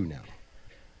 92 now.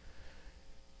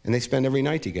 And they spend every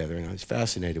night together, and I was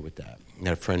fascinated with that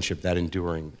friendship, that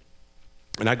enduring.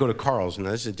 And I go to Carl's, and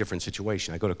this is a different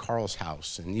situation. I go to Carl's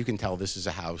house, and you can tell this is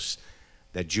a house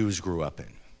that Jews grew up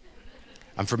in.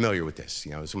 I'm familiar with this.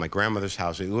 You know, it's my grandmother's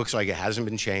house. It looks like it hasn't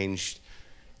been changed.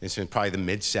 It's in probably the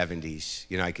mid-'70s.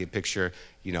 You know, I could picture,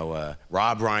 you know,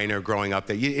 Rob Reiner growing up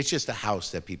there. It's just a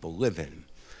house that people live in.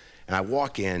 And I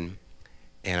walk in,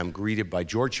 and I'm greeted by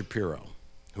George Shapiro,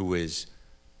 who is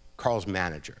Carl's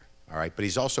manager, all right? But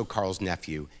he's also Carl's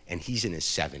nephew, and he's in his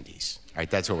 70s, all right?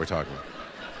 That's what we're talking about.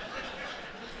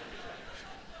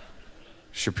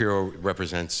 Shapiro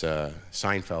represents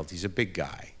Seinfeld. He's a big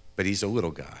guy, but he's a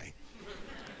little guy.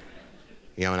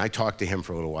 You know, and I talked to him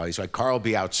for a little while. He's like, Carl will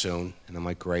be out soon. And I'm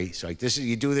like, great. He's like,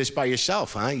 you do this by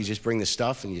yourself, huh? You just bring the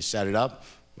stuff and you set it up?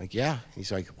 I'm like, yeah.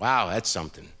 He's like, wow, that's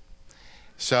something.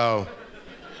 So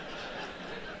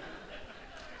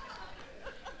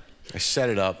I set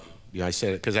it up. You know, I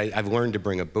said it because I've learned to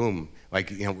bring a boom.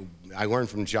 Like, you know, I learned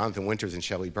from Jonathan Winters and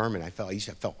Shelley Berman. I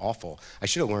felt awful. I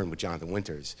should have learned with Jonathan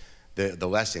Winters the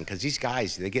lesson, because these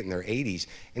guys, they get in their 80s,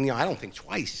 and, you know, I don't think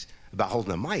twice about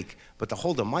holding a mic, but to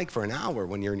hold a mic for an hour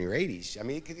when you're in your 80s, I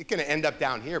mean, it's gonna end up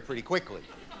down here pretty quickly.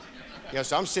 You know,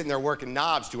 so I'm sitting there working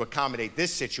knobs to accommodate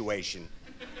this situation.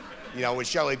 You know, when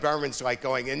Shelley Berman's like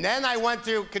going, and then I went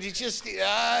to, could you just, you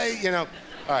know,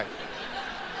 all right.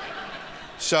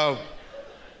 So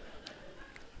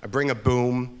I bring a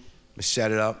boom, I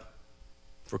set it up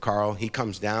for Carl. He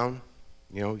comes down,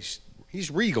 you know,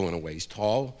 he's regal in a way. He's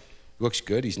tall, looks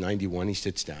good, he's 91, he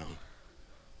sits down.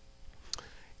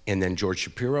 And then George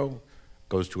Shapiro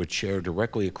goes to a chair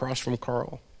directly across from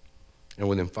Carl, and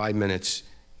within 5 minutes,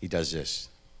 he does this.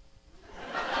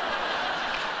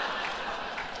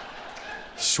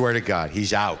 Swear to God,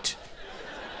 he's out.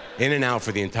 In and out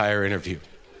for the entire interview.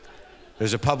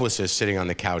 There's a publicist sitting on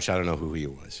the couch. I don't know who he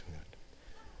was.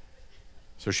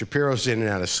 So Shapiro's in and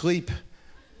out of sleep.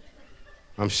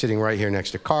 I'm sitting right here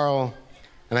next to Carl,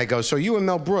 and I go, so you and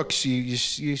Mel Brooks,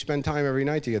 you spend time every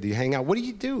night together, you hang out. What do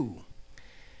you do?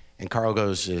 And Carl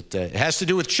goes, it has to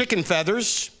do with chicken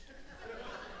feathers.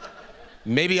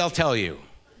 Maybe I'll tell you.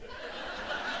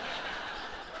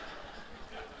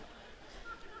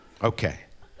 Okay.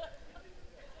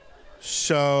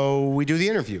 So we do the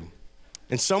interview.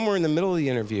 And somewhere in the middle of the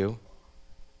interview,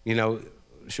 you know,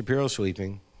 Shapiro's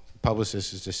sleeping, the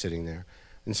publicist is just sitting there.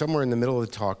 And somewhere in the middle of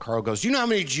the talk, Carl goes, you know how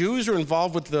many Jews are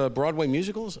involved with the Broadway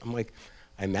musicals? I'm like,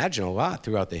 I imagine a lot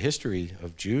throughout the history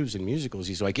of Jews and musicals.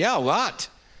 He's like, yeah, a lot.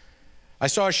 I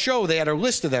saw a show, they had a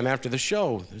list of them after the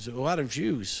show. There's a lot of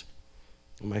Jews.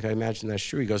 I'm like, I imagine that's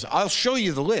true. He goes, I'll show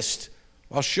you the list.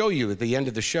 I'll show you at the end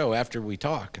of the show after we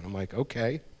talk. And I'm like,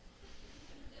 okay.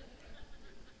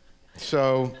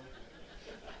 So,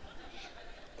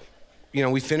 you know,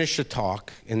 we finish the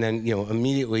talk, and then, you know,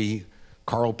 immediately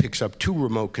Carl picks up 2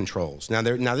 remote controls. Now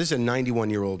this is a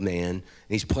 91-year-old man, and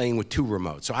he's playing with 2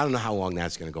 remotes, so I don't know how long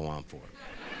that's gonna go on for.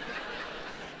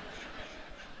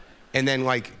 And then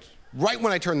like, right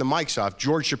when I turn the mics off,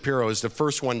 George Shapiro is the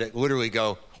first one to literally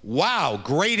go, wow,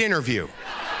 great interview.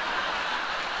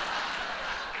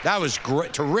 That was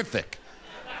great, terrific.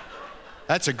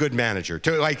 That's a good manager.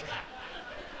 Like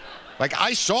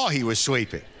I saw he was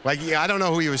sleeping. Like, I don't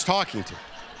know who he was talking to.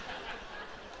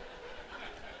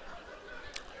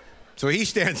 So he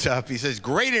stands up, he says,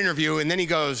 great interview, and then he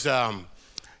goes,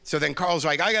 so then Carl's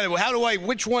like,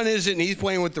 which one is it? And he's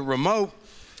playing with the remote.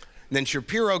 And then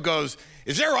Shapiro goes,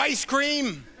 is there ice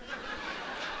cream?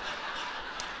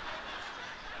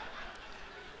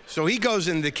 So he goes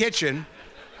in the kitchen,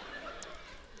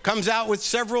 comes out with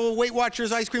several Weight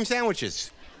Watchers ice cream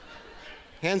sandwiches.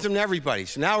 Hands them to everybody.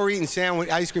 So now we're eating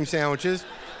ice cream sandwiches.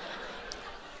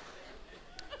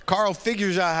 Carl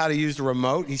figures out how to use the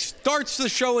remote. He starts the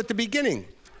show at the beginning.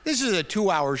 This is a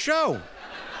 2-hour show.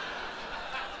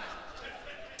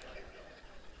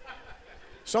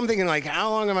 So I'm thinking, like, how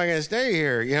long am I gonna stay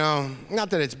here? You know, not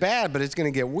that it's bad, but it's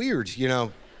gonna get weird, you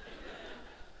know.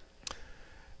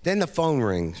 Then the phone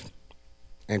rings,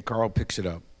 and Carl picks it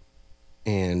up.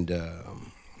 And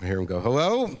I hear him go,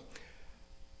 hello?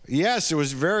 Yes, it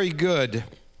was very good.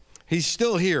 He's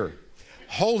still here.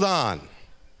 Hold on.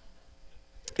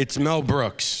 It's Mel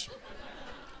Brooks.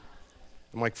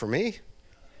 I'm like, for me?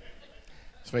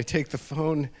 So I take the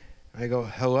phone, I go,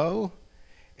 hello?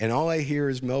 And all I hear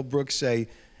is Mel Brooks say,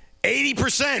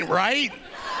 80%, right?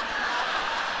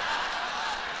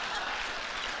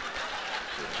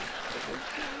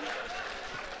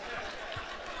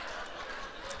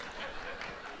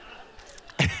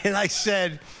 And I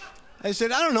said, I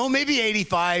don't know, maybe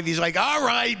 85. He's like, all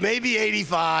right, maybe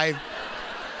 85.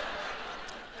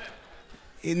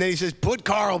 And then he says, put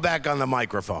Carl back on the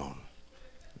microphone,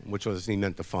 which was, he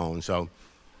meant the phone. So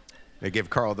they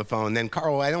give Carl the phone. Then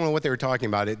Carl, I don't know what they were talking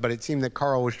about, but it seemed that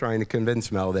Carl was trying to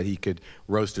convince Mel that he could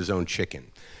roast his own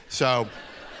chicken. So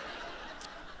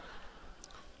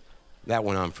that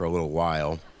went on for a little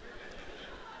while.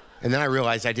 And then I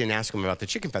realized I didn't ask him about the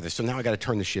chicken feathers. So now I got to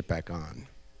turn the shit back on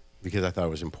because I thought it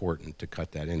was important to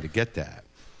cut that in to get that.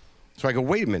 So I go,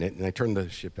 wait a minute, and I turn the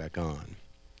shit back on.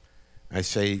 I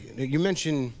say, you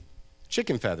mentioned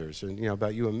chicken feathers, and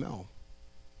about you and Mel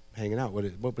hanging out.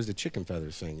 What was the chicken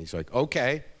feathers thing? He's like,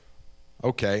 okay.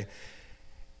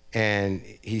 And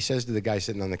he says to the guy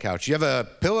sitting on the couch, you have a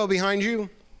pillow behind you?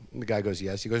 And the guy goes,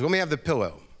 yes. He goes, let me have the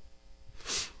pillow.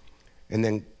 And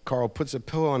then Carl puts a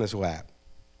pillow on his lap.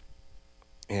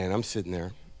 And I'm sitting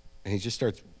there, and he just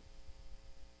starts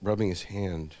rubbing his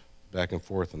hand back and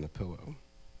forth on the pillow.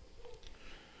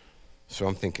 So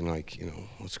I'm thinking, like,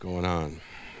 what's going on?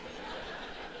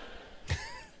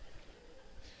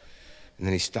 And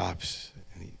then he stops,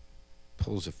 and he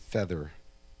pulls a feather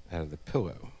out of the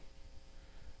pillow,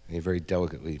 and he very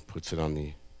delicately puts it on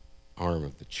the arm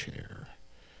of the chair. And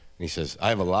he says, I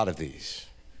have a lot of these.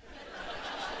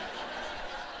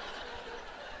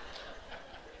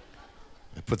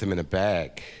 I put them in a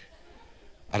bag.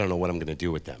 I don't know what I'm going to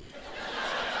do with them.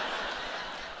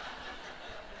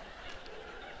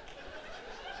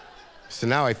 So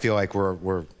now I feel like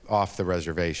we're off the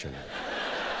reservation.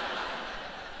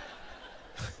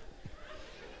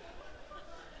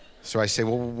 So I say,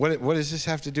 well, what does this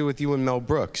have to do with you and Mel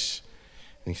Brooks?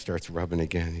 And he starts rubbing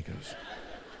again. He goes,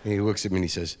 and he looks at me and he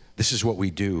says, this is what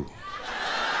we do.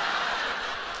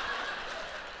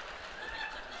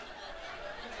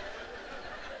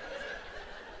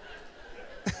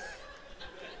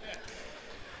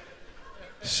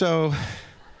 So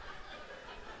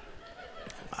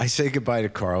I say goodbye to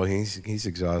Carl. He's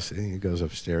exhausted. He goes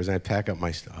upstairs, and I pack up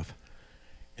my stuff.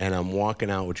 And I'm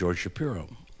walking out with George Shapiro.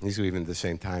 He's leaving at the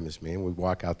same time as me, and we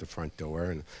walk out the front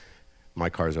door, and my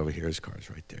car's over here, his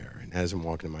car's right there. And as I'm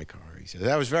walking to my car, he says,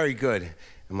 that was very good.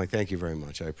 I'm like, thank you very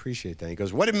much. I appreciate that. He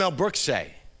goes, what did Mel Brooks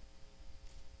say?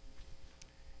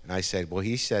 And I said, well,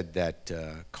 he said that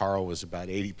Carl was about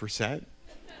 80%.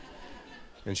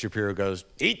 And Shapiro goes,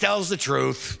 he tells the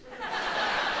truth.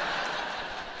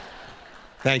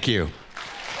 Thank you.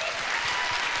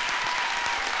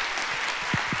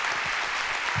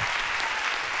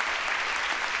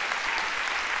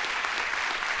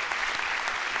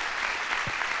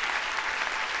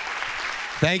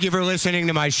 Thank you for listening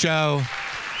to my show.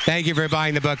 Thank you for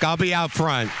buying the book. I'll be out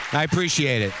front. I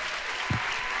appreciate it.